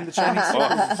in the Chinese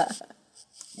Super League.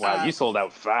 Wow, you sold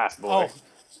out fast, boy.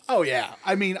 Oh yeah.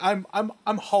 I mean, I'm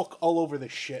Hulk all over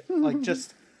this shit. Like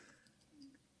just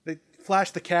they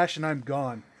flash the cash and I'm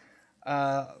gone.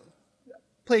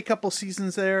 Play a couple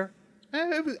seasons there.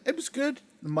 It was good.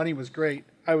 The money was great.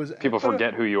 People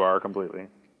forget who you are completely.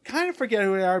 Kind of forget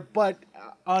who they are, but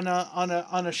on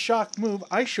a shock move,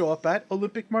 I show up at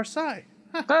Olympique Marseille.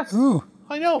 Ooh.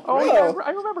 I know. Oh, right? yeah,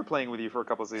 I remember playing with you for a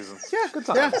couple seasons. Yeah, Good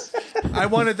times. yeah. I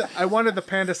wanted the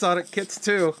Pandasonic kits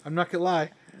too. I'm not gonna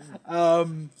lie.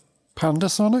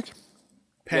 Pandasonic?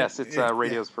 Yes, it's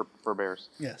radios for bears.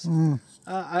 Yes. So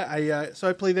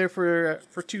I played there for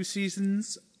 2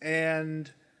 seasons,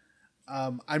 and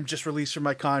I'm just released from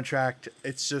my contract.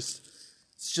 It's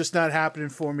just not happening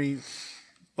for me.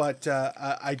 But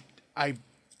I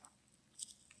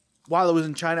while I was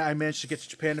in China, I managed to get to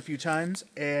Japan a few times,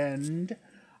 and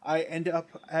I ended up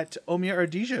at Omiya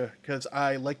Ardija because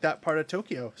I like that part of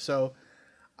Tokyo. So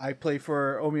I played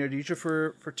for Omiya Ardija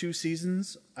for 2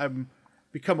 seasons. I'm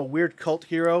become a weird cult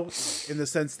hero in the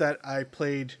sense that I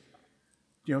played,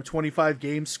 25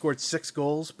 games, scored 6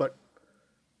 goals, but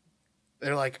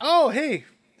they're like, oh, hey,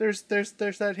 there's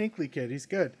that Hinckley kid. He's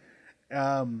good.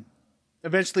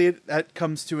 Eventually that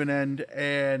comes to an end,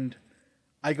 and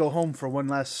I go home for one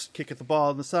last kick at the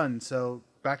ball in the sun. So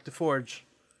back to Forge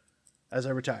as I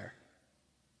retire.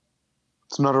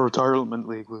 It's not a retirement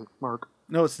league, Mark.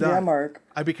 No, it's not. Yeah, Mark.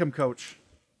 I become coach.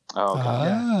 Oh, okay.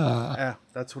 Yeah,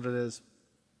 that's what it is.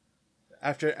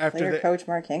 After Player coach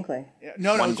Mark Hinckley.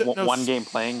 no, One game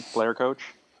playing player coach.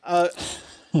 All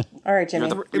right, Jimmy.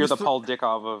 You're the Paul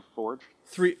Dickov of Forge.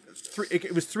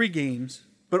 It was 3 games,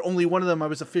 but only one of them I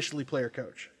was officially player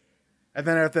coach. And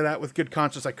then after that, with good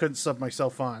conscience, I couldn't sub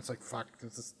myself on. It's like, fuck,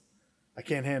 I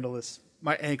can't handle this.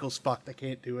 My ankle's fucked. I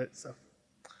can't do it. So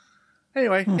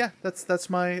anyway, yeah, that's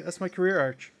my career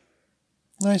arch.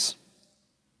 Nice.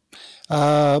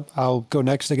 I'll go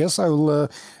next, I guess. I'll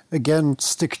again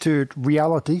stick to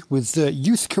reality with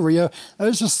youth career.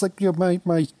 It's just like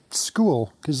my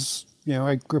school, because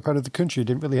I grew up out of the country,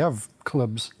 didn't really have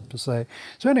clubs per se.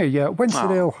 So anyway,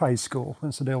 Wensleydale High School,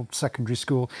 Wensleydale Secondary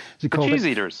School, as it called Cheese it.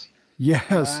 eaters.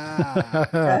 Yes.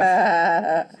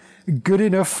 Good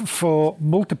enough for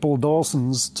multiple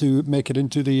Dawsons to make it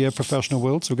into the professional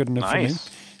world, so good enough Nice. for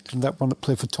me. And that one that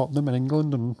played for Tottenham in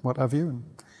England and what have you, and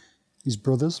his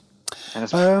brothers. And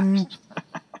it's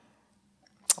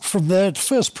From there,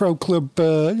 first pro club,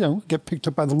 get picked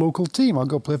up by the local team. I'll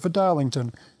go play for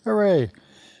Darlington. Hooray.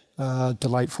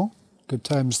 Delightful. Good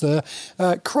times there.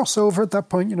 Crossover at that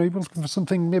point, you're looking for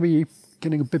something maybe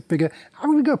getting a bit bigger.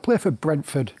 I'm going to go play for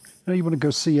Brentford. You want to go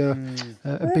see a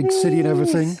big city and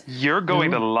everything. You're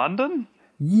going to London?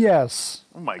 Yes.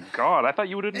 Oh my God! I thought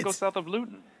you wouldn't go south of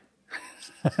Luton.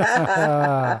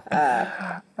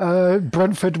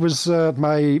 Brentford was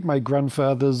my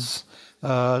grandfather's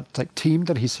like team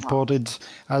that he supported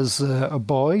as a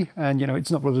boy, and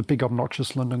it's not one of the big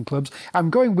obnoxious London clubs. I'm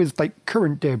going with like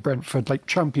current day Brentford, like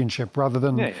Championship, rather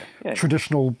than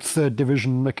traditional third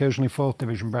division, occasionally fourth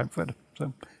division Brentford.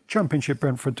 So Championship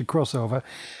Brentford to crossover.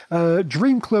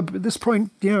 Dream club at this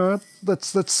point,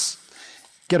 let's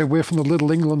get away from the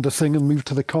Little Englander thing and move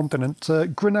to the continent.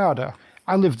 Granada.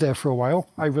 I lived there for a while.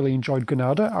 I really enjoyed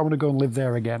Granada. I want to go and live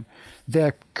there again.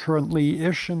 They're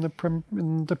currently-ish in the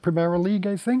Primera League,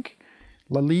 I think.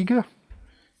 La Liga.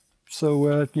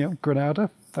 So,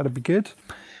 Granada, that'd be good.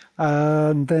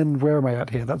 And then, where am I at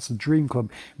here? That's the dream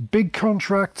club. Big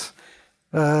contract.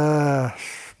 Most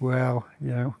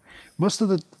of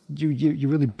the you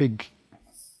really big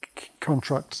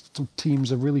contract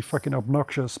teams are really fucking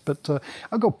obnoxious, but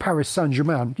I'll go Paris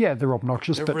Saint-Germain. Yeah, they're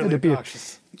obnoxious, but really it'd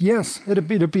obnoxious. It'd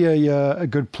be a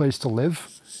good place to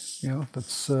live.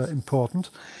 That's important.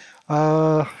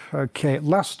 Okay,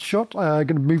 last shot. I'm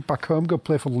going to move back home, go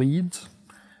play for Leeds,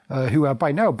 who are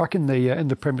by now back in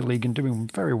the Premier League and doing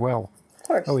very well. Of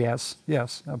course. Oh yes,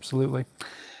 absolutely.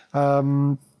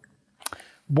 One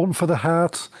for the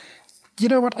heart. You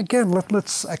know what? Again,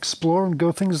 let's explore and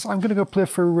go things. I'm going to go play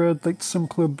for some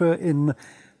club in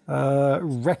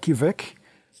Reykjavik.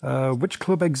 Which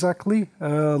club exactly?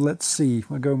 Let's see.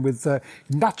 We're going with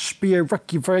Nachbia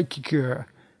Reykjavíkur.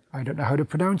 I don't know how to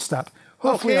pronounce that.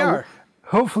 Hopefully, I'll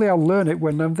learn it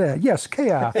when I'm there. Yes,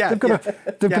 KR. They've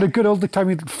got a good old time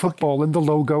with football and the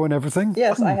logo and everything.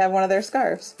 Yes, I have one of their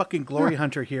scarves. Fucking Glory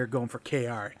Hunter here going for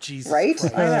KR. Jesus. Right?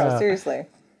 Christ. I know, seriously.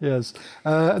 Yes.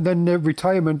 And then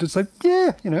retirement, it's like,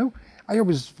 I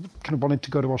always kind of wanted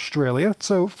to go to Australia,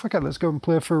 so fuck it, let's go and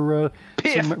play for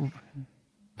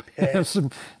some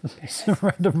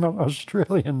random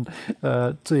Australian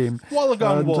team.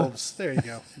 Wollongong Wolves. There you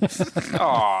go.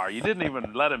 Oh, you didn't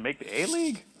even let him make the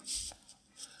A-League?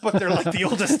 But they're like the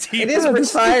oldest team. It is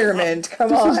retirement.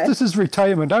 Come on. This is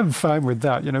retirement. I'm fine with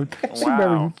that,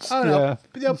 Wow.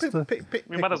 We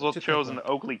We might as well have chosen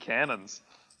Oakley Cannons.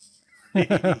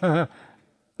 No,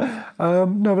 but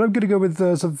I'm going to go with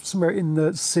somewhere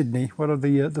in Sydney. What are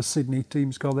the Sydney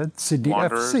teams called then? Sydney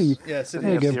Wanderers. FC. Yeah,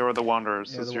 Sydney There you FC go. or the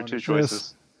Wanderers. Those are your two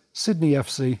choices. Sydney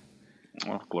FC.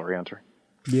 Oh, Glory Hunter.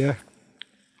 Yeah.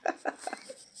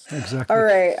 Exactly. All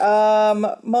right.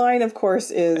 Mine, of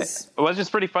course, is... Well, it's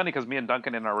just pretty funny because me and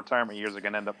Duncan in our retirement years are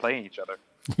going to end up playing each other.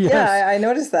 Yes. Yeah, I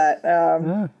noticed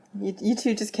that. You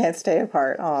two just can't stay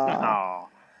apart. Aw. Oh.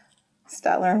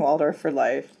 Statler and Waldorf for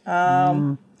life.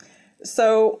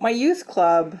 So my youth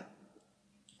club,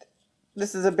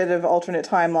 this is a bit of alternate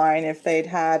timeline if they'd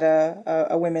had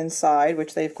a women's side,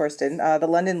 which they of course didn't. The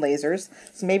London Lasers,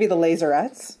 so maybe the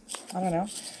Laserettes. I don't know,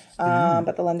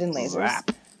 but the London Lasers.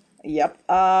 Zap. Yep.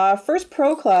 First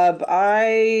pro club,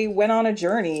 I went on a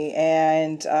journey,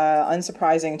 and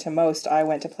unsurprising to most, I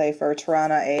went to play for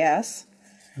Tirana AS,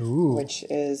 which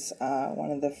is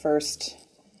one of the first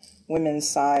women's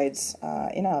sides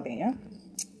in Albania.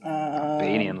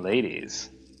 Albanian ladies.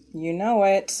 You know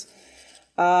it.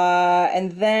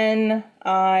 And then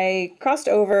I crossed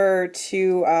over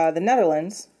to the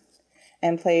Netherlands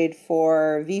and played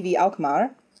for VV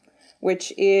Alkmaar,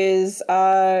 which is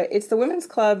it's the women's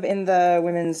club in the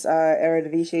women's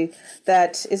Eredivisie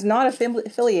that is not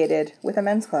affiliated with a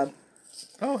men's club.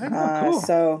 Oh, hey. Cool.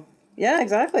 So yeah,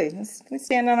 exactly. We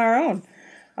stand on our own.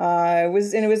 It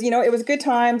was good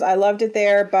times. I loved it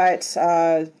there, but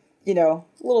a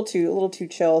little too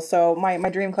chill. So my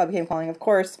dream club came calling. Of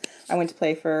course, I went to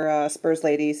play for Spurs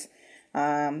ladies.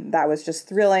 That was just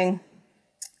thrilling.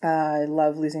 I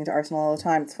love losing to Arsenal all the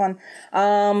time. It's fun.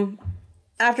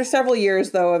 After several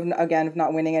years, though, of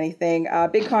not winning anything,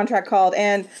 big contract called,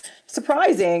 and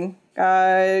surprising.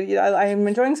 I'm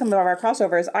enjoying some of our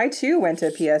crossovers. I too went to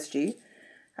PSG.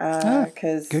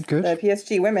 Because good. the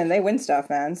PSG women, they win stuff,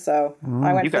 man. So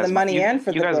I went for the money and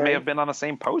for the You guys glory. may have been on the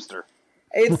same poster.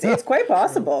 It's quite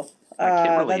possible. Like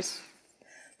kid release.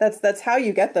 That's how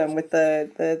you get them with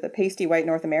the pasty white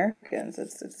North Americans.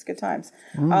 It's good times.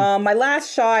 My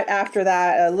last shot after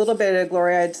that, a little bit of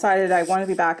glory. I decided I wanted to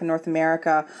be back in North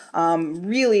America.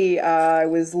 Really, I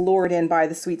was lured in by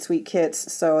the sweet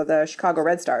kits. So the Chicago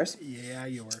Red Stars. Yeah,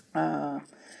 you were.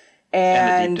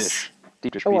 And the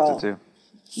deep dish pizza too.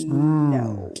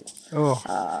 No.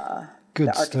 Oh,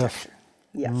 good stuff.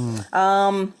 Yeah.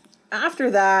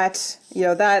 After that,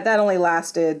 that only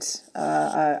lasted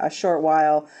a short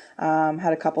while.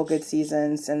 Had a couple good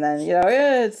seasons, and then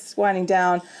it's winding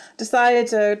down. Decided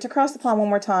to cross the pond one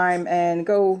more time and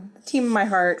go team of my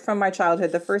heart from my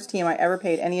childhood. The first team I ever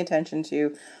paid any attention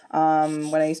to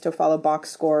when I used to follow box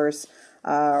scores.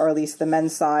 or at least the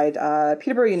men's side,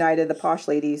 Peterborough United, the posh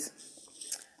ladies,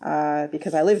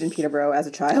 because I lived in Peterborough as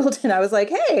a child, and I was like,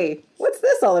 hey, what's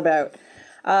this all about?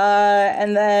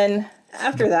 And then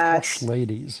after that... Posh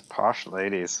ladies. Posh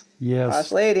ladies. Yes.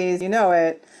 Posh ladies, you know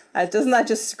it. Doesn't that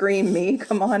just scream me?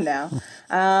 Come on now.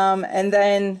 And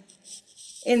then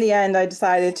in the end, I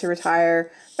decided to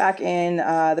retire back in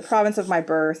the province of my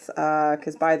birth,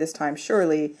 because by this time,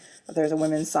 surely, there's a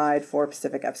women's side for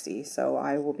Pacific FC, so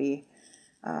I will be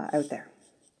out there.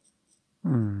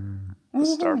 The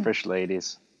Starfish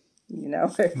ladies. You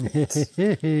know it.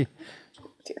 Dear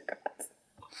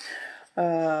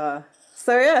God.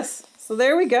 So yes, so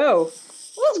there we go.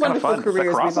 What wonderful Fun. The careers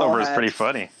we've all crossover is had. pretty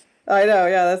funny. I know,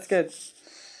 yeah, that's good.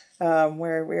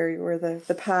 Where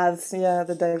the paths, yeah,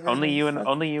 the divergence.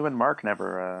 Only you and Mark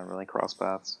never really cross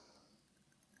paths.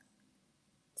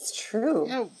 It's true.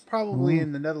 Yeah, probably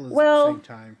in the Netherlands Well- at the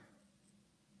same time.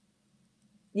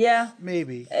 Yeah,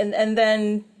 Maybe. and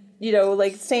then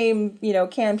like same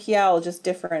CanPL, just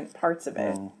different parts of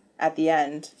it at the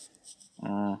end.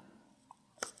 London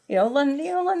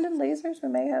Lasers. We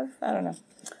may have, I don't know.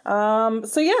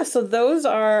 So those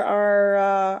are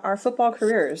our football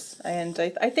careers, and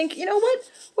I think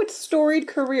what storied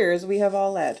careers we have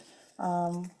all led.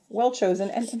 Well chosen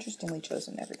and interestingly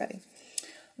chosen, everybody.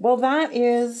 Well,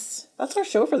 that's our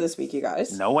show for this week, you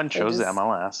guys. No one chose the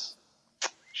MLS.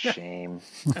 Shame.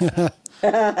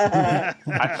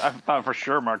 I thought for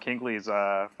sure Mark Hinkley's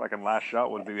fucking last shot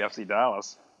would be FC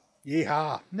Dallas.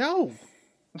 Yeehaw. No.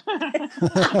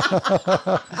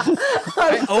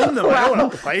 I own them. I don't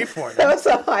want to play for them. That was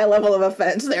a high level of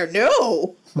offense there.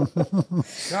 No.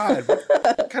 God,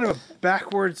 what kind of a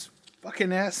backwards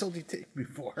fucking asshole do you take me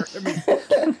for? I mean,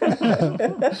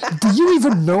 Do you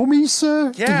even know me,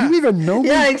 sir? Yeah. Do you even know me?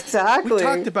 Yeah, we exactly.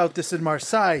 talked about this in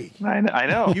Marseille. I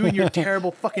know. You and your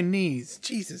terrible fucking knees.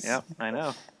 Jesus. Yep, I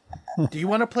know. Do you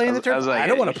want to play in the I turf? was like, I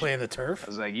don't want you to play in the turf. I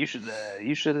was like, you should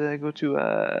go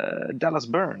to Dallas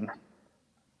Burn.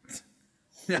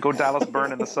 Go Dallas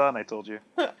Burn in the sun. I told you.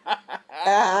 I'm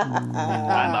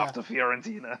off to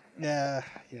Fiorentina. Yeah.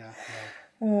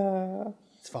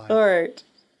 It's fine. All right.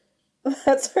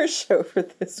 That's our show for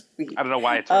this week. I don't know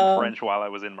why I turned French while I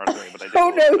was in Marseille, but I did. Oh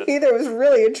no, either. It was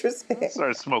really interesting.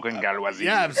 Started smoking Galoisie.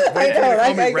 Yeah, I'm I know.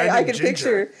 I random can ginger.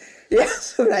 picture.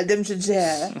 Yes, random ginger.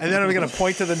 And then I'm going to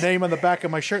point to the name on the back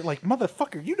of my shirt like,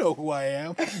 motherfucker, you know who I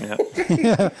am.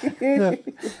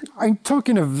 I'm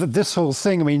talking of this whole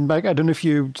thing. I mean, like, I don't know if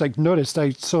you noticed.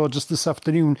 I saw just this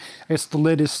afternoon. It's the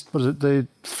latest. Was it the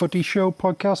Footy Show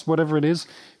podcast? Whatever it is.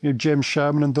 James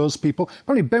Sharman and those people.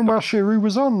 Apparently, Benoit Cheroux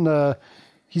was on.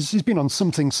 He's been on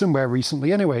something somewhere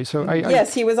recently. Anyway, so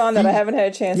Yes, he was on that. I haven't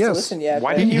had a chance to listen yet.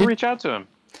 Why but- didn't you reach out to him?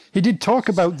 he did talk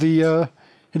about the.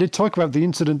 He did talk about the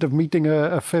incident of meeting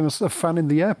a fan in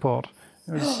the airport.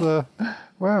 It was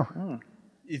wow.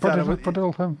 You thought it was,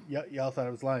 Y'all thought I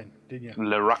was lying, didn't you?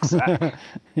 Le Rucksack.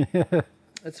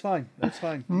 That's fine.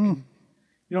 You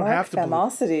don't have to believe.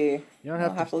 Famosity. You don't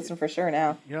I'll have to listen for sure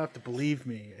now. You don't have to believe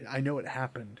me. I know it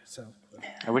happened. So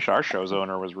I wish our show's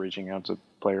owner was reaching out to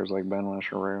players like Benoit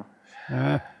Cheroux.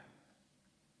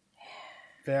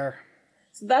 fair.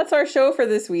 So that's our show for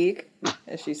this week,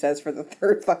 as she says for the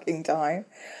third fucking time.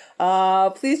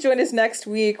 Please join us next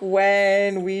week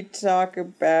when we talk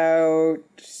about,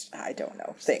 I don't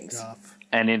know, things. Stuff.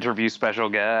 And interview special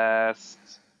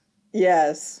guests.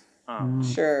 Yes. Oh,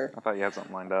 Sure. I thought you had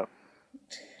something lined up.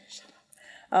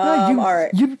 All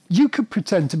right. You could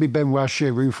pretend to be Benoit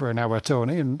Cheroux for an hour,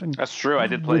 Tony, and That's true. I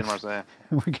did play in Marseille.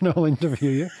 we can all interview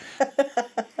you.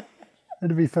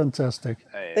 It'd be fantastic.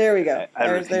 There we go. I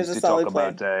There's refuse a to solid talk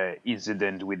plan. about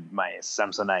incident with my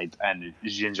Samsonite and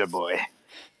Ginger Boy.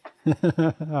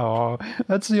 Oh,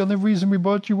 that's the only reason we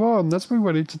brought you on. That's what we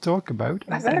wanted to talk about.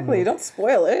 Exactly. Don't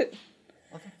spoil it.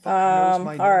 Knows my All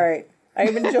name. right.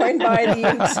 I've been joined by the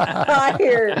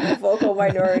entire Vocal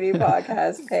Minority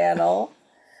Podcast panel.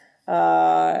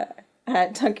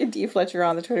 At Duncan D. Fletcher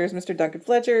on the Twitter is Mr. Duncan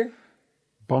Fletcher.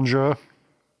 Bonjour.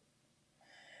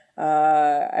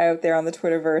 Out there on the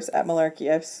Twitterverse at Malarkey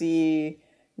FC,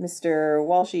 Mr.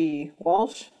 Walsh.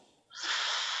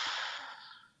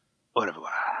 Au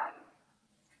revoir.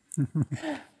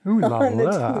 Ooh la On the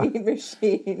la. tweet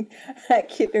machine at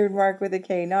Kidnerd Mark with a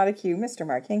K, not a Q, Mr.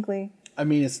 Mark Hinkley. I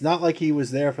mean, it's not like he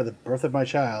was there for the birth of my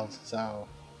child, so.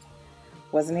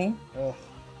 Wasn't he? Ugh.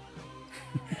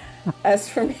 As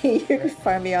for me, you can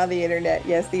find me on the internet.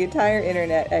 Yes, the entire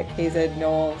internet at KZ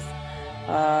Knowles.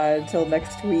 Until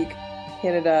next week,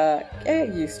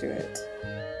 get used to it.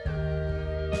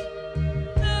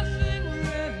 Nothing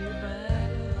really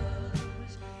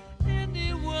matters.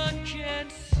 Anyone can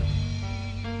see.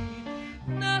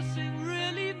 Nothing really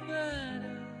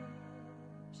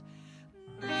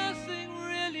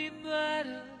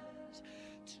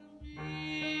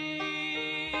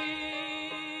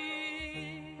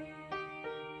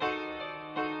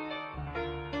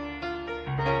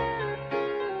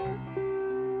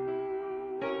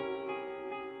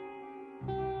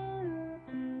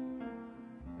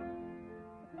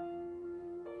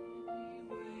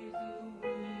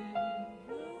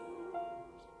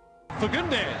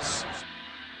Fagundes.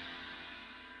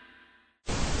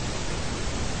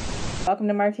 Welcome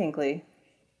to Mark Hinkley.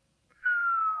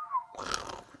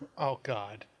 Oh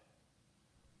God.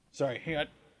 Sorry, hang on.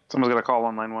 Someone's gonna call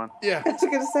on line one. Yeah. I was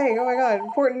going to say, oh my god,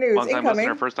 important news Long time incoming.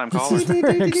 listener, first time caller.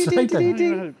 Very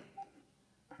exciting.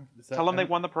 Tell them they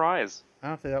won the prize. I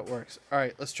don't think that works. All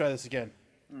right, let's try this again.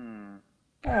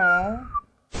 Aw.